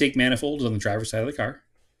intake manifold is on the driver's side of the car,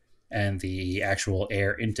 and the actual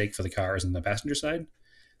air intake for the car is on the passenger side.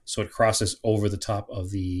 So it crosses over the top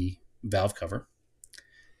of the valve cover.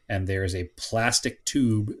 And there is a plastic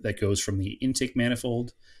tube that goes from the intake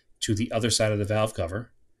manifold to the other side of the valve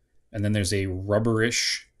cover. And then there's a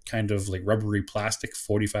rubberish, kind of like rubbery plastic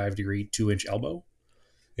 45-degree 2-inch elbow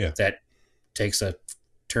that takes a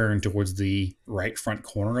turn towards the right front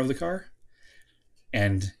corner of the car.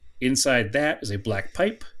 And inside that is a black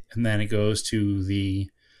pipe, and then it goes to the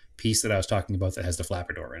piece that I was talking about that has the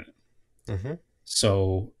flapper door in it. Mm-hmm.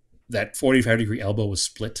 So that 45-degree elbow was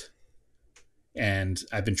split, and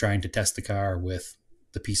I've been trying to test the car with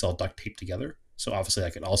the piece all duct taped together. So obviously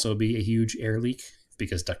that could also be a huge air leak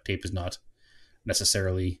because duct tape is not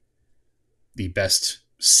necessarily the best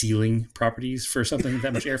sealing properties for something with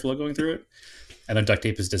that much airflow going through it. I know duct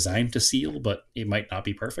tape is designed to seal, but it might not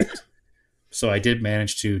be perfect. So I did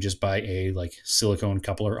manage to just buy a like silicone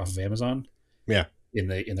coupler off of Amazon. Yeah. In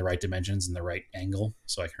the right dimensions and the right angle,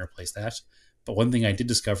 so I can replace that. But one thing I did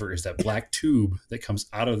discover is that black tube that comes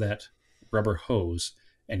out of that rubber hose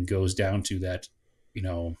and goes down to that,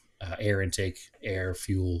 air intake, air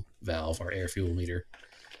fuel valve or air fuel meter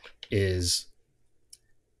is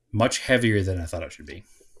much heavier than I thought it should be.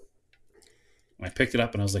 And I picked it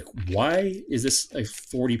up and I was like, why is this a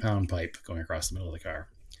 40-pound pipe going across the middle of the car?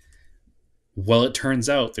 Well, it turns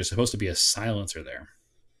out there's supposed to be a silencer there.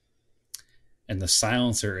 And the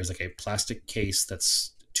silencer is like a plastic case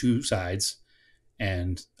that's two sides,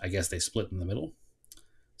 and I guess they split in the middle.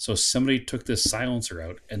 So somebody took this silencer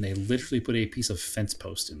out and they literally put a piece of fence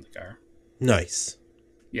post in the car. Nice.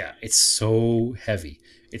 Yeah, it's so heavy.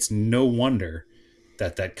 It's no wonder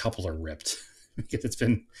that coupler ripped because it's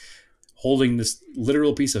been holding this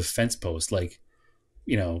literal piece of fence post, like,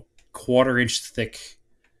 quarter-inch thick,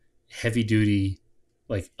 heavy duty,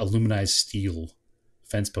 like aluminized steel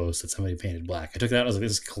fence post that somebody painted black. I took it out. I was like,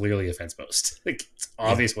 this is clearly a fence post. Like, it's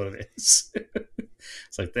obvious what it is.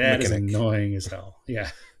 It's like, that is annoying as hell. Yeah.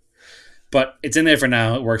 But it's in there for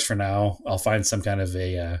now. It works for now. I'll find some kind of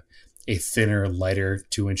a thinner, lighter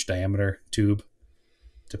 2-inch diameter tube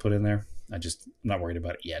to put in there. I'm not worried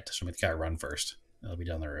about it yet. Just make the car run first. It'll be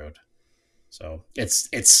down the road. So it's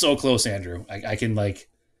so close, Andrew. I can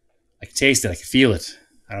taste it. I can feel it.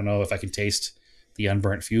 I don't know if I can taste the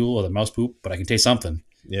unburnt fuel or the mouse poop, but I can taste something.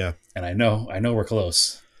 Yeah. And I know we're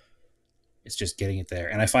close. It's just getting it there.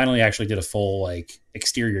 And I finally actually did a full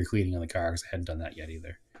exterior cleaning on the car because I hadn't done that yet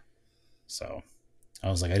either. So I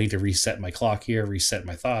was like, I need to reset my clock here, reset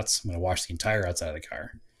my thoughts. I'm going to wash the entire outside of the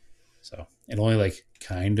car. So it only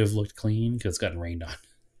kind of looked clean because it's gotten rained on.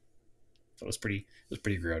 So it was pretty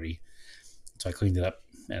grody. So I cleaned it up,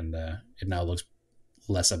 and it now looks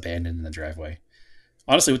less abandoned in the driveway.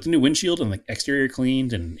 Honestly, with the new windshield and the exterior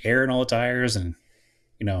cleaned and air in all the tires, and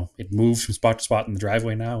it moves from spot to spot in the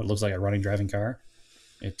driveway now. It looks like a running, driving car.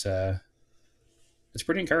 It's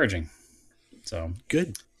pretty encouraging. So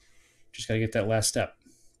good. Just got to get that last step.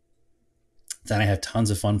 Then I have tons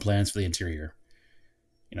of fun plans for the interior.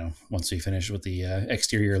 Once we finish with the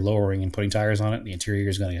exterior lowering and putting tires on it, the interior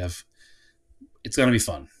is going to be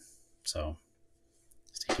fun. So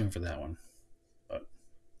stay tuned for that one. But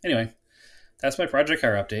anyway, that's my project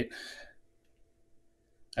car update.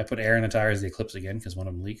 I put air in the tires of the Eclipse again because one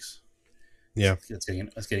of them leaks. Yeah. It's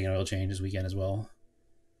getting an oil change this weekend as well.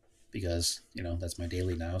 Because, that's my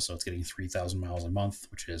daily now. So it's getting 3,000 miles a month,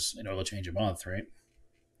 which is an oil change a month, right?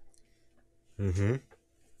 Mm-hmm.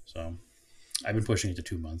 So I've been pushing it to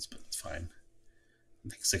 2 months, but it's fine. I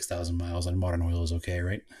think 6,000 miles on modern oil is okay,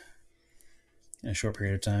 right? In a short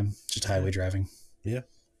period of time. Just highway driving. Yeah.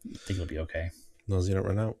 I think it'll be okay. As long as you don't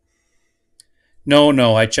run out.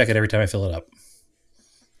 No, I check it every time I fill it up.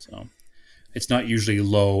 So it's not usually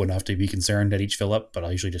low enough to be concerned at each fill up, but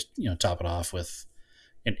I'll usually just, top it off with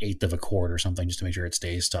 1/8 of a quart or something just to make sure it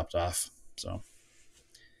stays topped off. So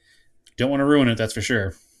don't want to ruin it, that's for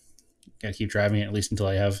sure. Got to keep driving it at least until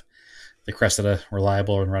I have the Cressida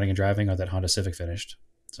reliable and running and driving, or that Honda Civic finished.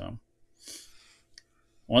 So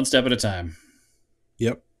one step at a time.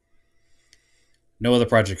 Yep. No other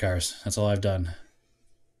project cars. That's all I've done.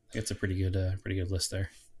 It's a pretty good list there.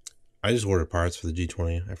 I just ordered parts for the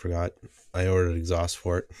G20. I forgot. I ordered exhaust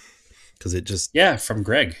for it because it just from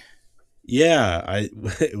Greg. Yeah,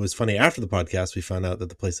 it was funny. After the podcast, we found out that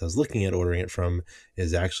the place I was looking at ordering it from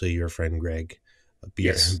is actually your friend Greg,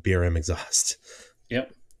 BRM Exhaust.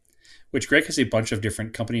 Yep. Which Greg has a bunch of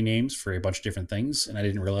different company names for a bunch of different things, and I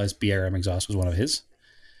didn't realize BRM Exhaust was one of his.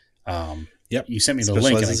 Yep. You sent me the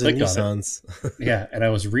link and I clicked on it. Yeah, and I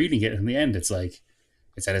was reading it, and in the end, it's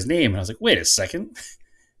at his name, and I was like, wait a second.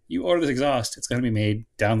 You order this exhaust, it's going to be made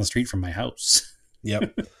down the street from my house.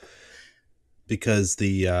 Yep. Because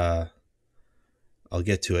I'll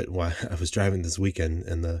get to it. I was driving this weekend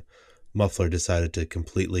and the muffler decided to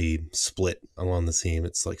completely split along the seam.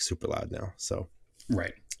 It's super loud now. So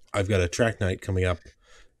right. I've got a track night coming up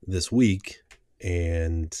this week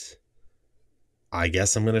and I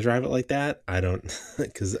guess I'm going to drive it like that.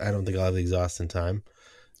 Because I don't think I'll have the exhaust in time.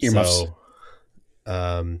 Earmuffs.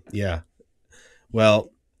 So, yeah.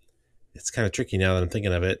 Well, it's kind of tricky now that I'm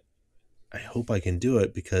thinking of it. I hope I can do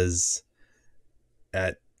it because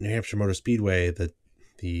at New Hampshire Motor Speedway,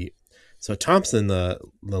 so at Thompson, the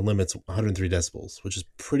limit's 103 decibels, which is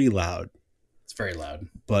pretty loud. It's very loud.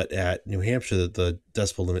 But at New Hampshire, the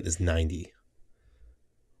decibel limit is 90,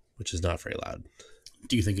 which is not very loud.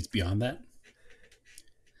 Do you think it's beyond that?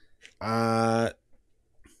 A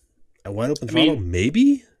wide open throttle,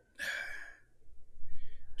 maybe.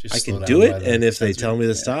 I can do it, and if they tell me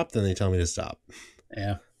to stop, then they tell me to stop.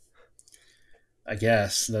 Yeah. I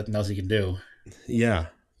guess nothing else you can do. Yeah.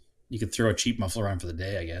 You could throw a cheap muffler on for the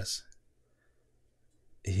day, I guess.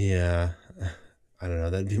 Yeah. I don't know.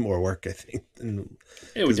 That'd be more work, I think.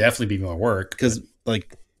 It would definitely be more work. Because,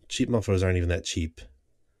 cheap mufflers aren't even that cheap.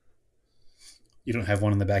 You don't have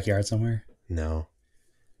one in the backyard somewhere? No.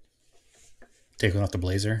 Take one off the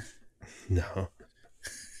Blazer? No,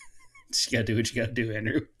 You gotta do what you gotta do,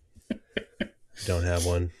 Andrew. I don't have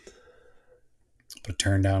one. Put a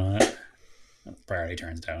turn down on it. Priority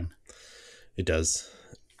turns down. It does.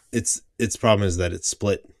 Its problem is that it's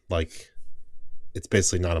split. Like it's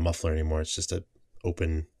basically not a muffler anymore. It's just a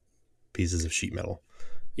open pieces of sheet metal.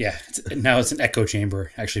 Yeah, now it's an echo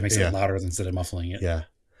chamber. Actually makes it Yeah, louder instead of muffling it. yeah.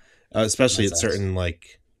 Especially That at sucks. certain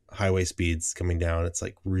like highway speeds coming down, it's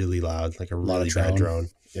like really loud, like a A lot of really bad drone. drone.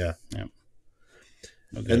 Yeah. Yeah,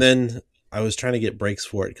 no And good. then I was trying to get brakes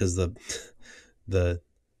for it because the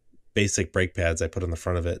basic brake pads I put on the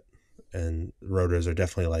front of it and rotors are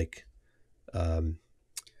definitely like um,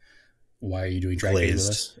 Why are you doing track days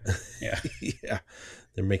with glazed. us? Yeah, Yeah,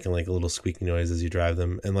 they're making like a little squeaky noise as you drive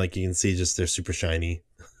them, and like you can see, just they're super shiny.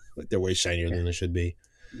 Like they're way shinier yeah. than they should be.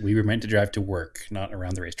 We were meant to drive to work, not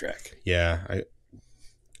around the racetrack. Yeah, I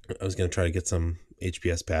was gonna try to get some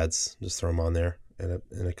HPS pads, just throw them on there, and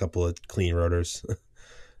a couple of clean rotors.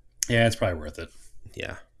 Yeah, it's probably worth it.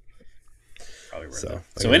 Yeah, Probably worth it. so I So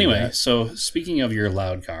gotta do anyway, that. so speaking of your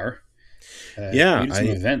loud car, Yeah, you did some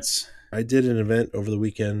events. I did an event over the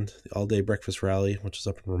weekend, the all day breakfast rally, which is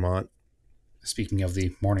up in Vermont. Speaking of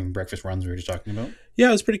the morning breakfast runs we were just talking about. Yeah,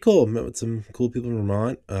 it was pretty cool. Met with some cool people in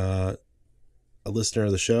Vermont. A listener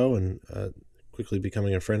of the show and quickly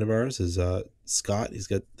becoming a friend of ours is Scott. He's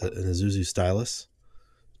got an Isuzu Stylus.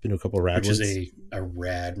 Been to a couple of Which is Radwoods. a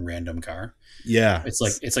rad random car. Yeah. It's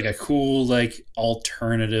like a cool like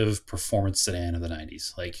alternative performance sedan of the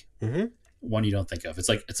 90s. Like Mm-hmm. one you don't think of. It's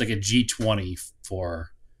like a G20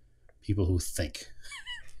 for people who think.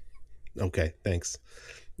 Okay, thanks.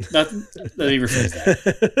 Not let me rephrase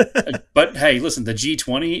that. But hey, listen, the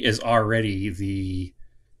G20 is already the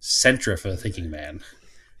Sentra for the thinking man,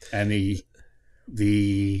 and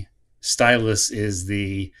the stylus is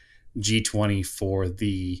the G20 for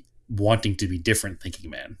the wanting to be different thinking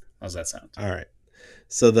man. How's that sound? All right.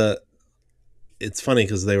 So it's funny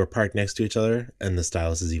because they were parked next to each other, and the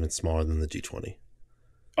Stylus is even smaller than the G20.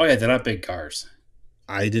 Oh yeah, they're not big cars.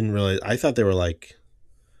 I didn't realize. I thought they were like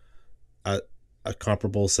a a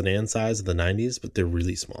comparable sedan size of the '90s, but they're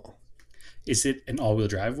really small. Is it an all-wheel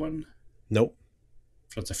drive one? Nope.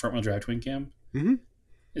 So it's a front-wheel drive twin cam. Mm-hmm.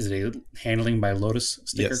 Is it a handling by Lotus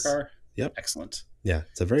sticker Yes. car? Yep. Excellent. Yeah,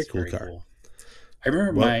 it's a very It's cool very car. cool. I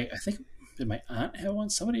remember What? I think did my aunt have one?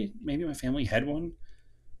 Somebody, maybe my family had one.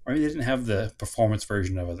 Or maybe they didn't have the performance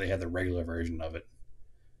version of it. They had the regular version of it.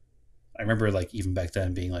 I remember like even back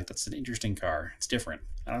then being like, that's an interesting car. It's different.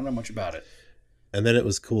 I don't know much about it. And then it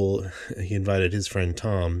was cool. He invited his friend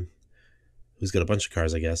Tom, who's got a bunch of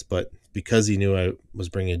cars, I guess. But because he knew I was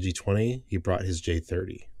bringing a G20, he brought his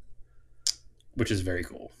J30. Which is very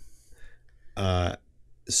cool. Uh,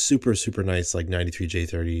 super super nice, like '93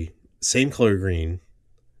 J30, same color green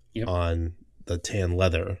Yep. on the tan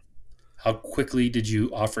leather. How quickly did you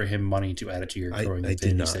offer him money to add it to your growing I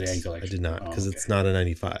did not. sedan collection? I did not Oh, because okay. it's not a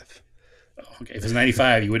 '95. Oh, okay. If it was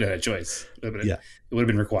 95, you would have had a choice. Yeah. It would have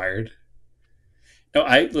been required. No,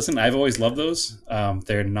 I listen. I've always loved those.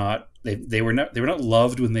 They're not. They were not. They were not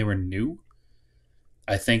loved when they were new.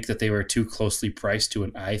 I think that they were too closely priced to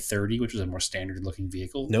an i30, which was a more standard looking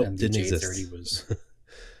vehicle, Nope, and the didn't J30 exist. was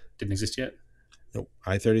didn't exist yet. Nope,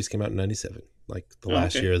 i30s came out in '97, like the Oh,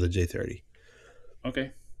 last okay. year of the J30.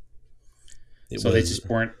 Okay, It so they was just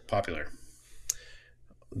weren't popular.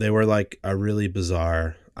 they were like a really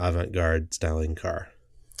bizarre avant-garde styling car.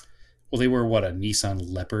 Well, they were what, a Nissan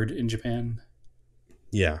Leopard in Japan.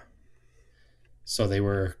 Yeah, So they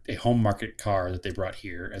were a home market car that they brought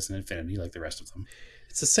here as an Infinity, like the rest of them.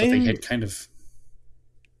 it's the But they same had kind of.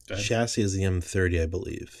 Go ahead. chassis as the M30, I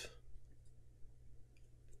believe.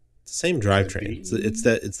 It's the same Could drivetrain. be. It's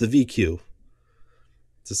the VQ.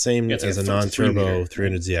 It's the same Yeah, it's like as a a th- it's a 3 non-turbo liter, right?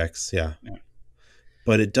 300ZX. Yeah, Yeah.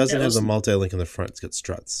 but it doesn't Yeah, have the those multi-link in the front. It's got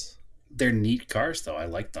struts. they're neat cars though. I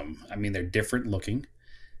like them. I mean, they're different looking.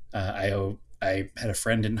 I had a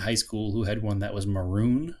friend in high school who had one that was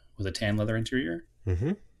maroon with a tan leather interior,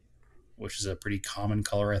 Mm-hmm. which is a pretty common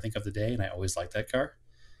color I think of the day, and I always liked that car.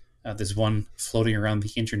 There's one floating around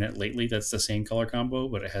the internet lately that's the same color combo,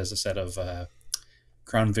 but it has a set of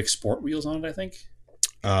Crown Vic Sport wheels on it. I think.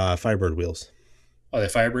 Firebird wheels. Oh, they're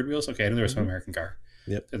Firebird wheels. Okay, I knew there was some Mm-hmm. American car.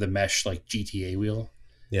 Yep. They're the mesh like GTA wheel,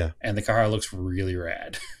 Yeah. and the car looks really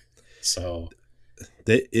rad. So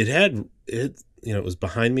It had it. You know, it was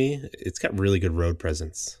behind me. It's got really good road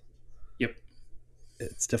presence. yep,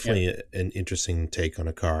 It's definitely an interesting take on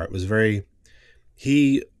a car. It was very.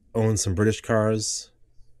 He owns some British cars,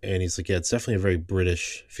 and he's like, yeah, it's definitely a very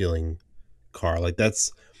British feeling car. Like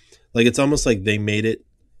that's like it's almost like they made it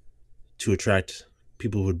to attract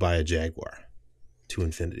people who would buy a Jaguar to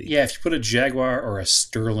infinity. Yeah, if you put a Jaguar or a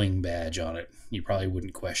Sterling badge on it, you probably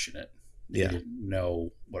wouldn't question it if you Yeah, didn't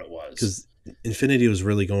know what it was. because Infinity was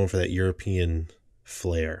really going for that European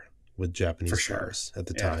flair with For Japanese sure. cars at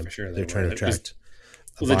the Yeah, time. for sure they They're trying were. to Because attract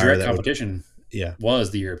a well, the buyer direct that would, competition yeah,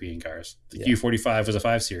 was the European cars. The yeah, Q45 was a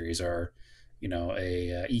 5 Series, or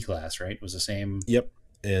a E class, right? It was yep.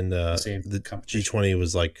 And the same the competition. G20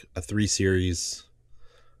 was like a 3 Series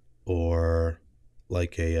or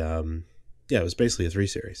like a yeah, it was basically a 3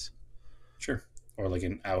 Series. Sure. Or like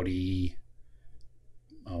an Audi.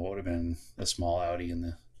 Oh, what would have been the small Audi in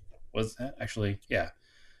the was that actually? Yeah,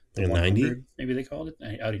 the Like a 90. 100 maybe they called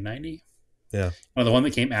it Audi 90. Yeah, No, the one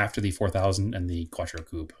that came after the 4000 and the Quattro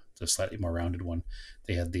Coupe, the slightly more rounded one.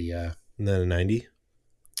 They had the and then a 90.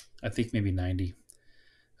 I think maybe 90.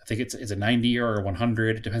 I think it's a 90 or a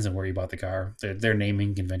 100. It depends on where you bought the car. Their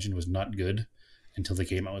naming convention was not good until they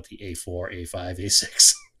came out with the A4, A5,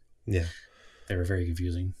 A6. Yeah, They were very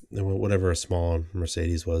confusing. whatever a small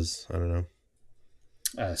Mercedes was. I don't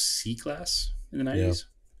know. C class in the Yeah, 90s,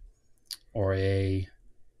 or a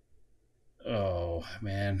oh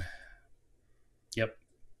man, yep,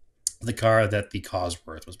 the car that the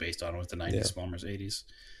Cosworth was based on was the 90s yeah. small Mercedes.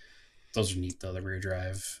 Those are neat though. The rear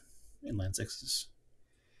drive inline sixes.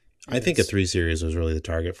 I think a It's 3 Series was really the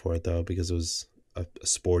target for it though, because it was a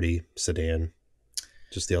sporty sedan.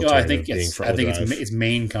 Just the I think alternative being I front wheel think drive. its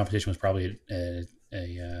main competition was probably a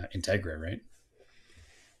Integra, right?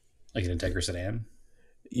 Like an Integra sedan.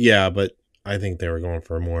 Yeah, but I think they were going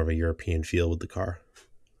for more of a European feel with the car.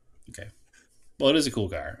 Okay. Well, it is a cool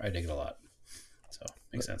car. I dig it a lot. So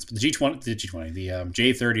makes But, sense. But the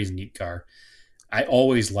J30 is a neat car. I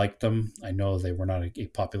always liked them. I know they were not a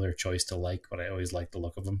popular choice to like, but I always liked the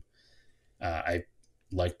look of them. I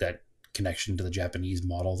liked that connection to the Japanese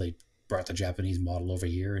model. They brought the Japanese model over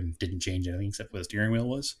here and didn't change anything except where the steering wheel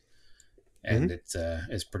was, and mhm.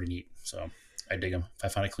 it's pretty neat. So I dig them. If I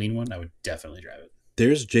found a clean one, I would definitely drive it.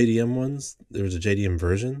 There's JDM ones. There was a JDM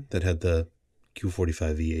version that had the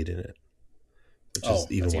Q45 V8 in it, which is Oh,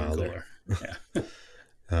 even that's even wilder. cooler. Yeah,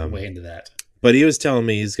 Um, way into that. but he was telling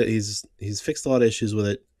me he's fixed a lot of issues with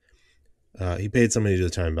it. He paid somebody to do the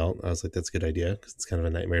time belt. I was like, that's a good idea because it's kind of a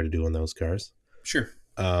nightmare to do on those cars. Sure.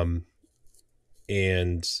 Um,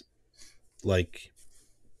 and like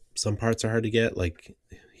some parts are hard to get. Like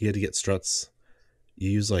he had to get struts. You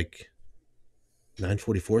use like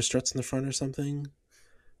 944 struts in the front or something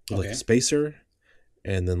with like a Okay. spacer,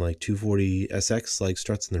 and then like 240 SX like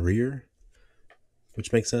struts in the rear,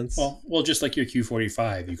 which makes sense. Well, just like your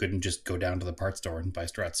Q45, you couldn't just go down to the parts store and buy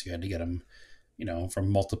struts. You had to get them, from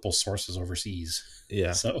multiple sources overseas.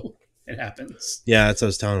 Yeah. So it happens. Yeah, that's what I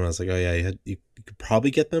was telling him. I was like, oh yeah, you could probably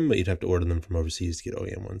get them, but you'd have to order them from overseas to get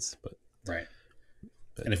OEM ones. Right.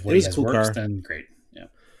 But And if it what he was a has cool works, car. then great. Yeah.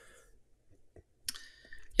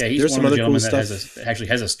 Yeah, he's There's one some of the other cool gentlemen that stuff. actually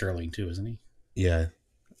has a Sterling too, isn't he? Yeah, I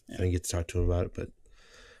Yeah. didn't get to talk to him about it, but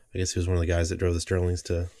I guess he was one of the guys that drove the Sterlings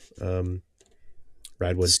to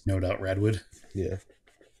Radwood. Snowed out Redwood, Yeah,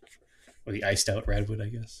 or the iced out Redwood, I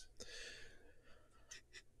guess.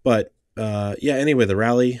 but yeah. Anyway, the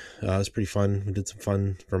rally was pretty fun. We did some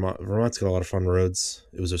fun. Vermont's got a lot of fun roads.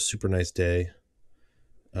 It was a super nice day.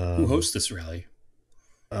 Who Um, hosts this rally?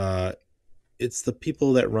 uh, it's the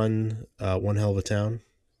people that run One Hell of a Town.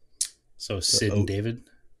 So The Sid and David.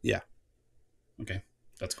 yeah, Okay,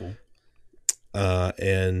 that's cool.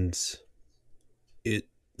 and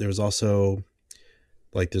there was also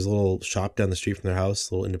like there's a little shop down the street from their house,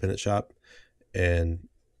 a little independent shop, and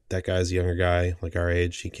that guy's a younger guy, like our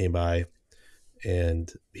age. He came by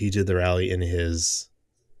and he did the rally in his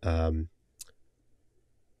um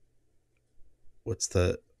what's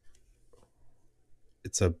the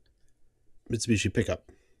it's a Mitsubishi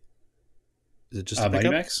pickup. Is it just a Mighty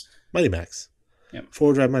pickup? Max. Mighty Max. Yep,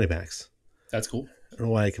 Four-wheel drive Mighty Max. that's cool. I don't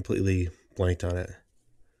know why I completely blanked on it.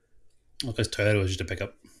 Well, because Toyota was just a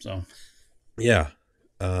pickup. So Yeah.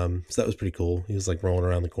 So that was pretty cool. He was like rolling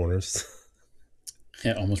around the corners.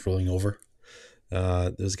 yeah, almost rolling over.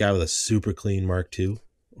 There was a guy with a super clean Mark II.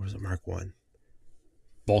 Or was it Mark One?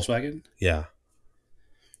 Volkswagen. Yeah.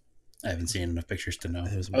 I haven't seen enough pictures to know.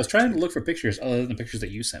 It was I was Mark trying II. to look for pictures other than the pictures that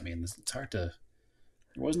you sent me, and it's hard to.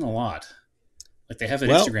 There wasn't a lot. Like they have an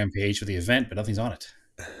Well, Instagram page for the event, but nothing's on it.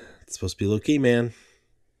 it's supposed to be low key, man.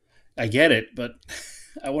 I get it, but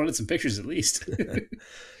I wanted some pictures at least.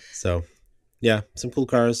 So, yeah, some cool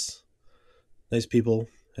cars, nice people.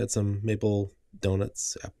 Had some maple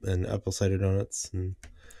donuts and apple cider donuts, and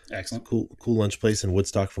it's a Excellent. cool lunch place in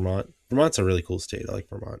Woodstock, Vermont. Vermont's a really cool state. I like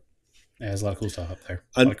Vermont. Yeah, there's a lot of cool stuff up there.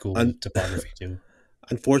 A lot Un, of cool un, topography too.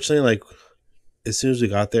 Unfortunately, like as soon as we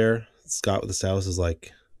got there, Scott with the stylist is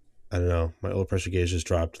like, I don't know. My oil pressure gauge just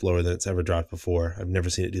dropped lower than it's ever dropped before. I've never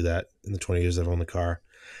seen it do that in the 20 years I've owned the car.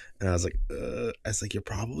 And I was like, you're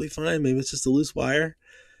probably fine. Maybe it's just a loose wire.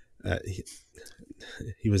 Uh, he,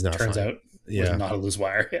 he was not Turns fine. out it was Yeah. not a loose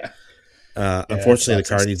wire. Yeah. Yeah, that Unfortunately, the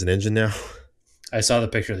sucks. car needs an engine now. I saw the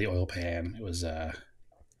picture of the oil pan. It was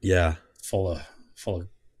Yeah. full of full of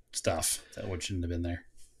stuff that would shouldn't have been there.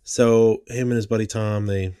 So him and his buddy Tom,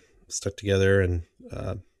 they stuck together, and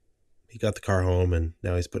uh, he got the car home, and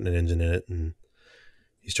now he's putting an engine in it, and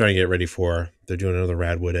he's trying to get it ready for. They're doing another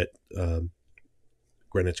Radwood at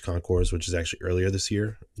Greenwich Concours, which is actually earlier this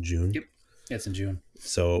year, June. Yep. Yeah, it's in June.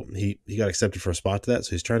 So he got accepted for a spot to that.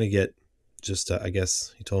 So he's trying to get just I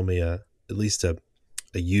guess he told me at least a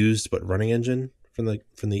used but running engine from the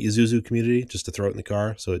Isuzu community, just to throw it in the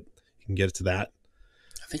car so he can get it to that.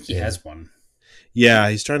 I think he And has one. yeah,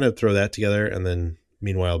 he's trying to throw that together, and then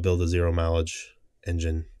meanwhile build a zero mileage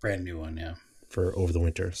engine Brand new one, yeah. for over the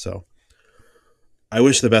winter. So I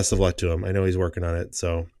wish the best of luck to him. I know he's working on it,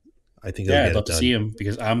 so I think he'll Yeah, I'd get love it to see done. him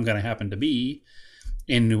because I'm going to happen to be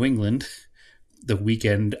in New England the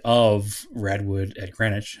weekend of Radwood at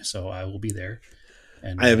Greenwich, so I will be there.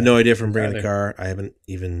 And I have no idea if I'm the car bringing a there. car. I haven't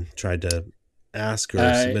even tried to ask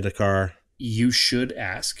or submit a car. You should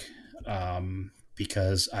ask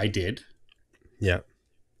because I did. Yeah.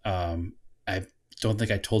 I don't think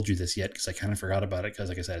I told you this yet because I kind of forgot about it because,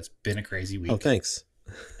 like I said, it's been a crazy Oh, week. thanks.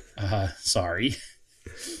 Sorry.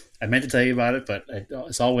 I meant to tell you about it, but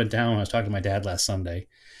this all went down when I was talking to my dad last Sunday.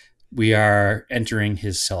 We are entering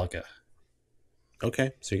his Celica.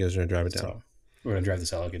 Okay, so you guys are gonna drive it down. So we're going to drive the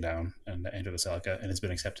Celica down and enter the Celica, and it's been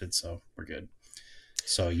accepted, so we're good.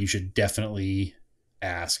 So you should definitely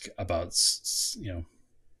ask about,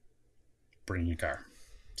 bringing a car.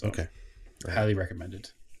 So Okay. highly recommended.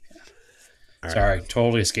 All right. Sorry,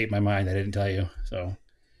 totally escaped my mind. I didn't tell you. So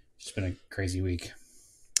it's just been a crazy week.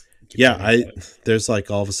 Keep Yeah, forgetting about it. there's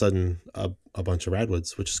like all of a sudden a bunch of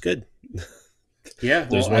Radwoods, which is good. Yeah,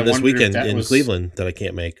 There's well, I one this wondered if weekend that in was. Cleveland that I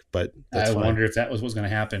can't make, but that's I fine. wondered if that was what was going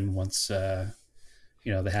to happen once, the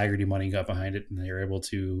Haggerty money got behind it, and they were able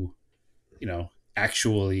to,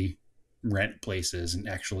 actually rent places and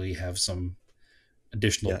actually have some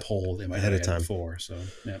additional Yeah, pull they might ahead not of have had time. before. So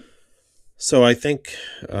yeah, So I think,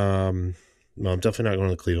 no, I'm definitely not going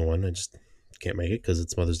to the Cleveland one. I just can't make it because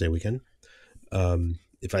it's Mother's Day weekend.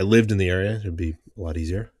 If I lived in the area, it'd be a lot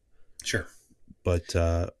easier. sure. But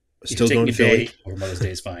If you're still taking going a to Philly. day or Mother's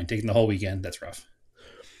Day is fine. Taking the whole weekend, that's rough.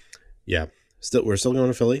 Yeah, we're still going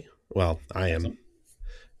to Philly. Well, I am. Awesome.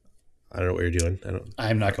 I don't know what you're doing. I don't.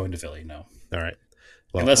 I'm not going to Philly, no, All right.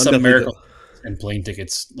 Well, unless I'm some definitely miracle go. and plane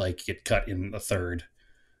tickets like get cut in a third.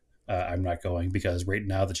 I'm not going because right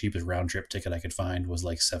now the cheapest round trip ticket I could find was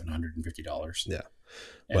like $750. Yeah.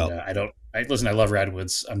 And Well, I don't. I listen. I love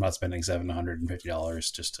Radwoods. I'm not spending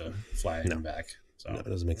 $750 just to fly no, and back. So no, it it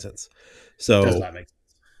doesn't make sense. does So not make sense.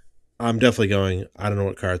 I'm definitely going. I don't know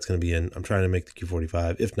what car it's going to be in. I'm trying to make the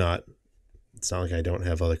Q45. If not, it's not like I don't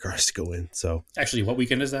have other cars to go in. So Actually, what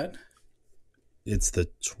weekend is that? it's the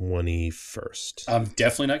 21st. I'm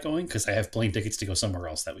definitely not going because I have plane tickets to go somewhere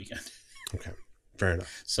else that weekend. Okay, fair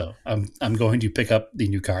enough. So I'm going to pick up the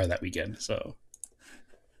new car that weekend. So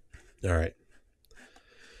All right.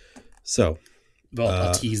 So well, I'll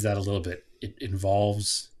uh, tease that a little bit. It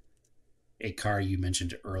involves a car you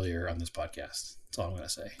mentioned earlier on this podcast. That's all I'm going to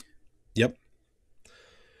say, yep,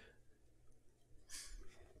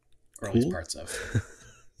 or at least cool. parts of.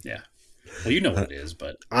 Yeah. Well, you know what it is,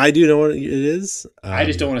 but I do know what it is. I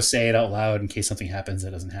just don't want to say it out loud in case something happens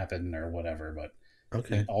that doesn't happen or whatever. But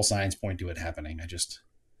Okay. all signs point to it happening.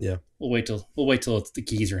 Yeah. We'll wait till the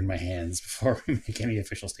keys are in my hands before we make any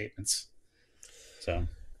official statements. So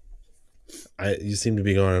You seem to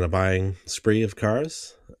be going on a buying spree of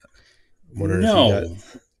cars. I'm wondering if you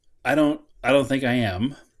got. no, I don't think I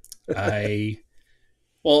am.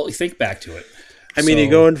 Well, think back to it. I mean, you're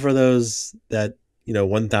So going for those that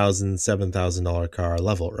 $1,000, $7,000 car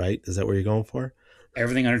level, right? Is that what you're going for?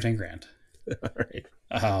 everything under 10 grand. All right.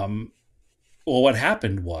 Well, what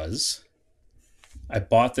happened was I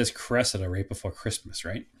bought this Cressida right before Christmas,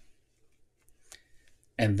 right?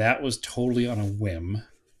 And that was totally on a whim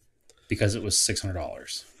because it was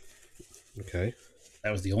 $600. Okay.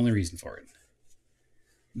 That was the only reason for it.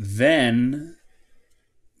 Then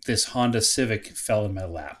this Honda Civic fell in my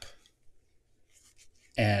lap.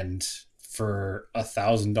 And for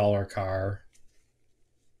 $1,000 car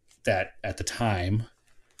that at the time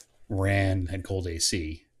had cold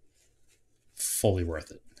AC, fully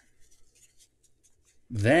worth it.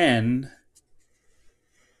 Then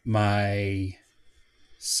my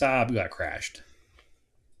Saab got crashed.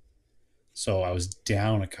 So I was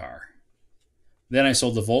down a car. Then I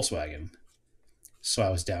sold the Volkswagen, so I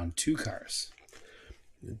was down 2 cars.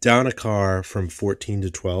 Down a car from 14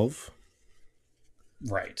 to 12.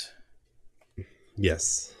 Right.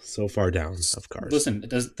 Yes, so far down of cars. Listen,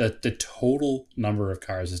 the total number of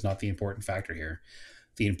cars is not the important factor here.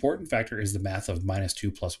 The important factor is the math of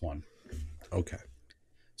 -2 plus 1. Okay.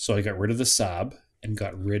 So I got rid of the Saab and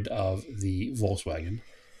got rid of the Volkswagen,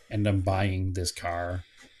 and I'm buying this car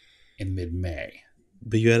in mid-May.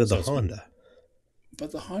 But you added So the Honda.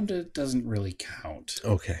 but the Honda doesn't really count.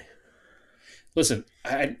 Okay. Listen,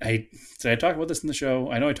 I did I talk about this in the show?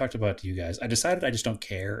 I know I talked about it to you guys. I decided I just don't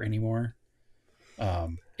care anymore.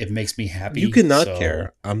 It makes me happy. You cannot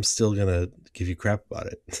care. I'm still going to give you crap about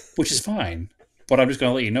it. Which is fine. But I'm just going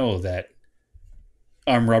to let you know that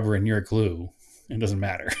I'm rubber and you're glue. It doesn't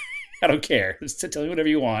matter. I don't care. Just tell me whatever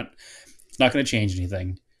you want. It's not going to change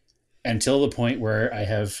anything until the point where I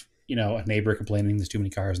have, a neighbor complaining there's too many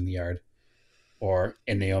cars in the yard, or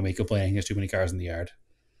a Naomi complaining there's too many cars in the yard.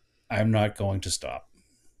 I'm not going to stop.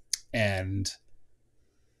 And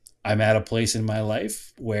I'm at a place in my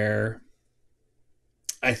life where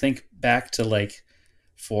I think back to like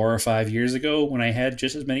 4 or 5 years ago when I had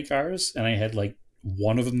just as many cars and I had like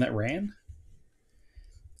one of them that ran.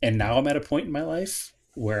 And now I'm at a point in my life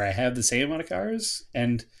where I have the same amount of cars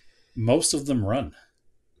and most of them run.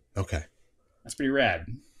 Okay. That's pretty rad,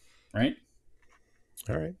 right?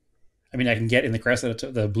 All right. I mean, I can get in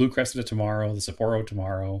the blue Cressida tomorrow, the Sapporo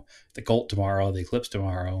tomorrow, the Colt tomorrow, the Eclipse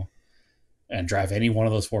tomorrow, and drive any one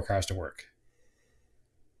of those 4 cars to work.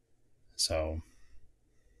 So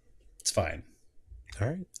it's fine. All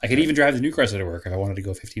right. I could even drive the new Cressida to work if I wanted to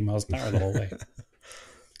go 15 miles an hour the whole way.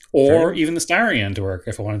 Or even the Starion to work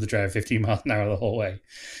if I wanted to drive 15 miles an hour the whole way.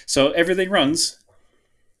 So everything runs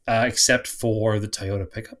except for the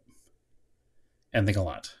Toyota pickup and the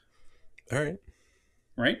Galant. All right.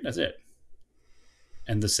 Right? That's it.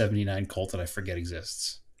 And the 79 Colt that I forget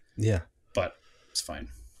exists. Yeah. But it's fine.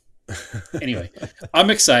 Anyway, I'm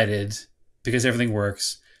excited because everything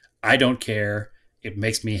works. I don't care. It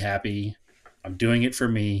makes me happy. I'm doing it for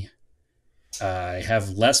me. I have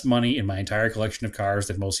less money in my entire collection of cars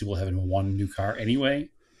than most people have in one new car anyway.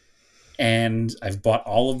 And I've bought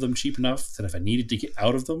all of them cheap enough that if I needed to get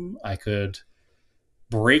out of them, I could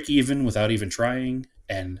break even without even trying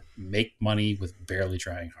and make money with barely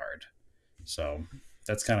trying hard. So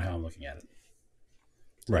that's kind of how I'm looking at it.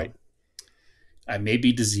 Right. I may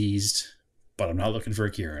be diseased, but I'm not looking for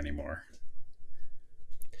a cure anymore.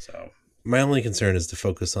 So my only concern is to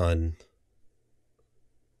focus on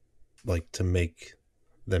to make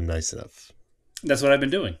them nice enough. That's what I've been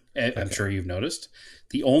doing. I'm sure you've noticed.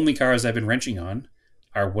 The only cars I've been wrenching on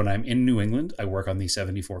are when I'm in New England, I work on the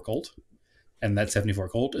 74 Colt. And that 74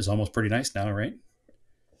 Colt is almost pretty nice now, right?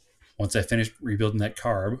 Once I finish rebuilding that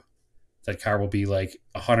car will be like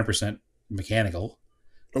 100% mechanical.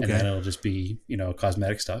 Okay. And then it'll just be,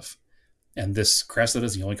 cosmetic stuff. And this Cressida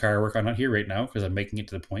is the only car I work on out here right now because I'm making it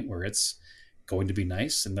to the point where it's going to be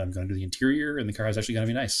nice and I'm going to do the interior and the car is actually going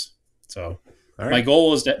to be nice. So my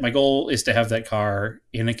goal is to have that car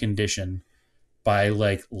in a condition by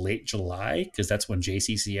like late July because that's when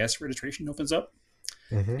JCCS registration opens up.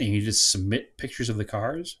 Mm-hmm. And you just submit pictures of the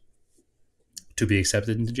cars to be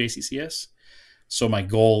accepted into JCCS. So my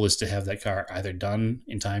goal is to have that car either done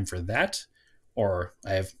in time for that, or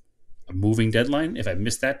I have a moving deadline. If I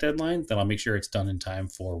miss that deadline, then I'll make sure it's done in time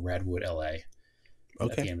for Redwood, LA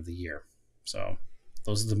at the end of the year. So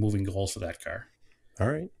those are the moving goals for that car. All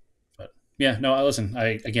right. But yeah, no, listen,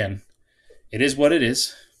 again, it is what it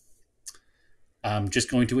is. I'm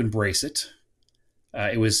just going to embrace it.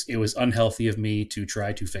 It was unhealthy of me to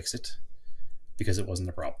try to fix it because it wasn't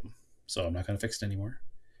a problem. So I'm not going to fix it anymore.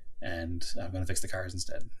 And I'm going to fix the cars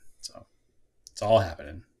instead. So it's all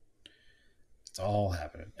happening. It's all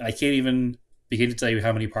happening. And I can't even begin to tell you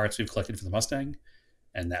how many parts we've collected for the Mustang.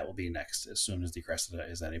 And that will be next as soon as the Cressida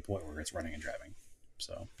is at a point where it's running and driving.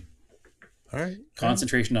 So all right.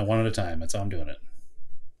 Concentration on one at a time. That's how I'm doing it.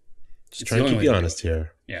 Just trying to keep you honest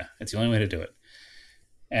here. Yeah, it's the only way to do it.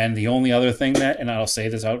 And the only other thing and I'll say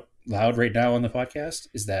this out loud right now on the podcast,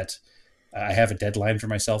 is that I have a deadline for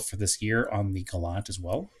myself for this year on the Galant as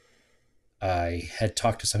well. I had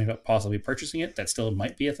talked to somebody about possibly purchasing it. That still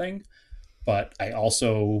might be a thing. But I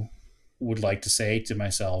also would like to say to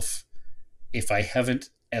myself, if I haven't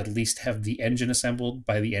at least have the engine assembled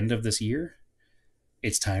by the end of this year,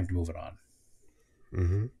 it's time to move it on.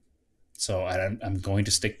 Mm-hmm. So I'm going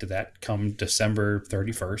to stick to that come December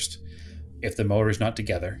 31st. If the motor's not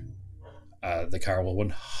together, the car will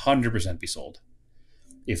 100% be sold.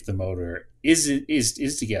 If the motor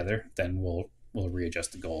is together, then we'll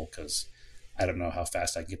readjust the goal because I don't know how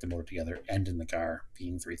fast I can get the motor together and in the car,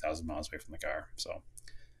 being 3,000 miles away from the car. So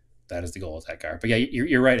that is the goal of that car. But yeah,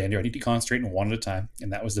 you're right, Andrew. I need to concentrate on one at a time,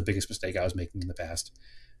 and that was the biggest mistake I was making in the past.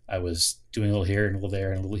 I was doing a little here and a little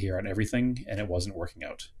there and a little here on everything, and it wasn't working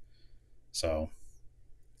out. So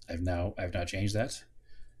I've now changed that.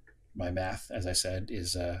 My math, as I said,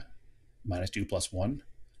 is -2 + 1.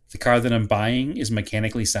 The car that I'm buying is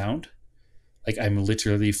mechanically sound. Like I'm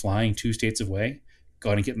literally flying 2 states away,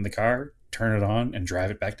 going to get in the car, turn it on, and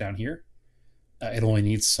drive it back down here. It only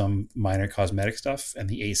needs some minor cosmetic stuff and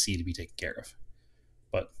the AC to be taken care of.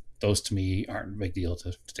 But those to me aren't a big deal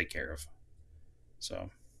to take care of.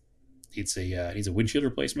 So needs a windshield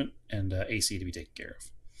replacement and AC to be taken care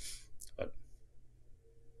of. But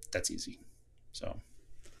that's easy. So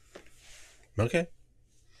Okay.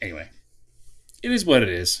 anyway, it is what it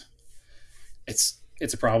is. It's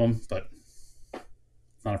a problem, but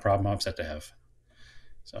not a problem I'm upset to have.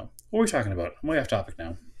 So what are we talking about? I'm way off topic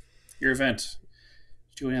now. Your event.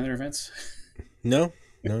 Did you do any other events? No,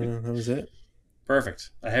 that was it.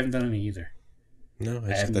 Perfect. I haven't done any either. No, I I just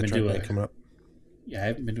got haven't that been track to night a coming up. yeah, I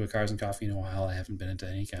haven't been to a Cars and Coffee in a while. I haven't been into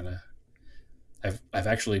any kind of. I've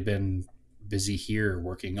actually been busy here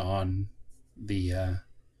working on the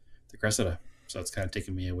Cressida, so it's kind of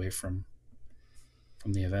taken me away from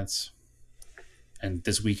the events. And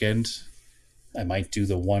this weekend, I might do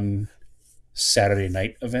the one Saturday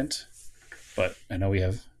night event, but I know we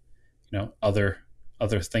have other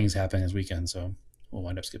things happening this weekend, so we'll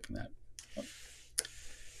wind up skipping that. But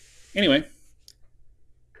anyway,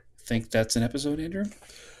 I think that's an episode, Andrew.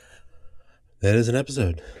 That is an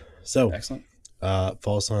episode. So, Excellent.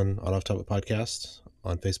 follow us on Off Topic Podcast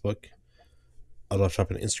on Facebook, Off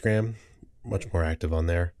Topic on Instagram. Much more active on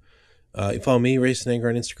there. You follow me, Race and Anger,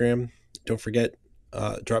 on Instagram. Don't forget,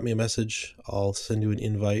 drop me a message. I'll send you an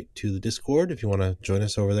invite to the Discord if you want to join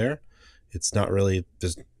us over there. It's not really,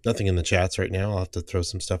 there's nothing in the chats right now. I'll have to throw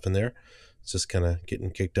some stuff in there. It's just kind of getting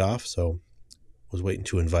kicked off. So I was waiting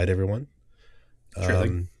to invite everyone. Sure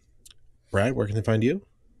thing. Brad, where can they find you?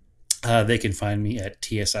 They can find me at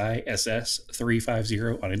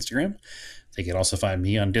TSISS350 on Instagram. They can also find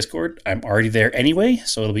me on Discord. I'm already there anyway,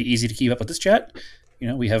 so it'll be easy to keep up with this chat.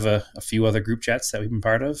 We have a few other group chats that we've been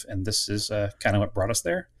part of, and this is kind of what brought us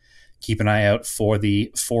there. Keep an eye out for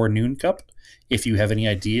the 4 Noon Cup. If you have any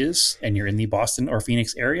ideas and you're in the Boston or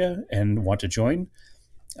Phoenix area and want to join,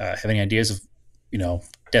 have any ideas of,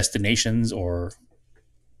 destinations or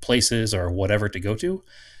places or whatever to go to,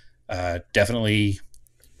 definitely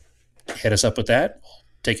hit us up with that.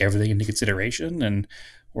 Take everything into consideration, and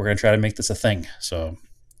we're going to try to make this a thing. So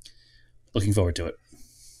looking forward to it.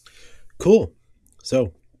 Cool.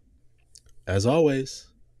 So, as always,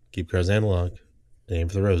 keep cars analog and aim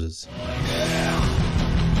for the roses.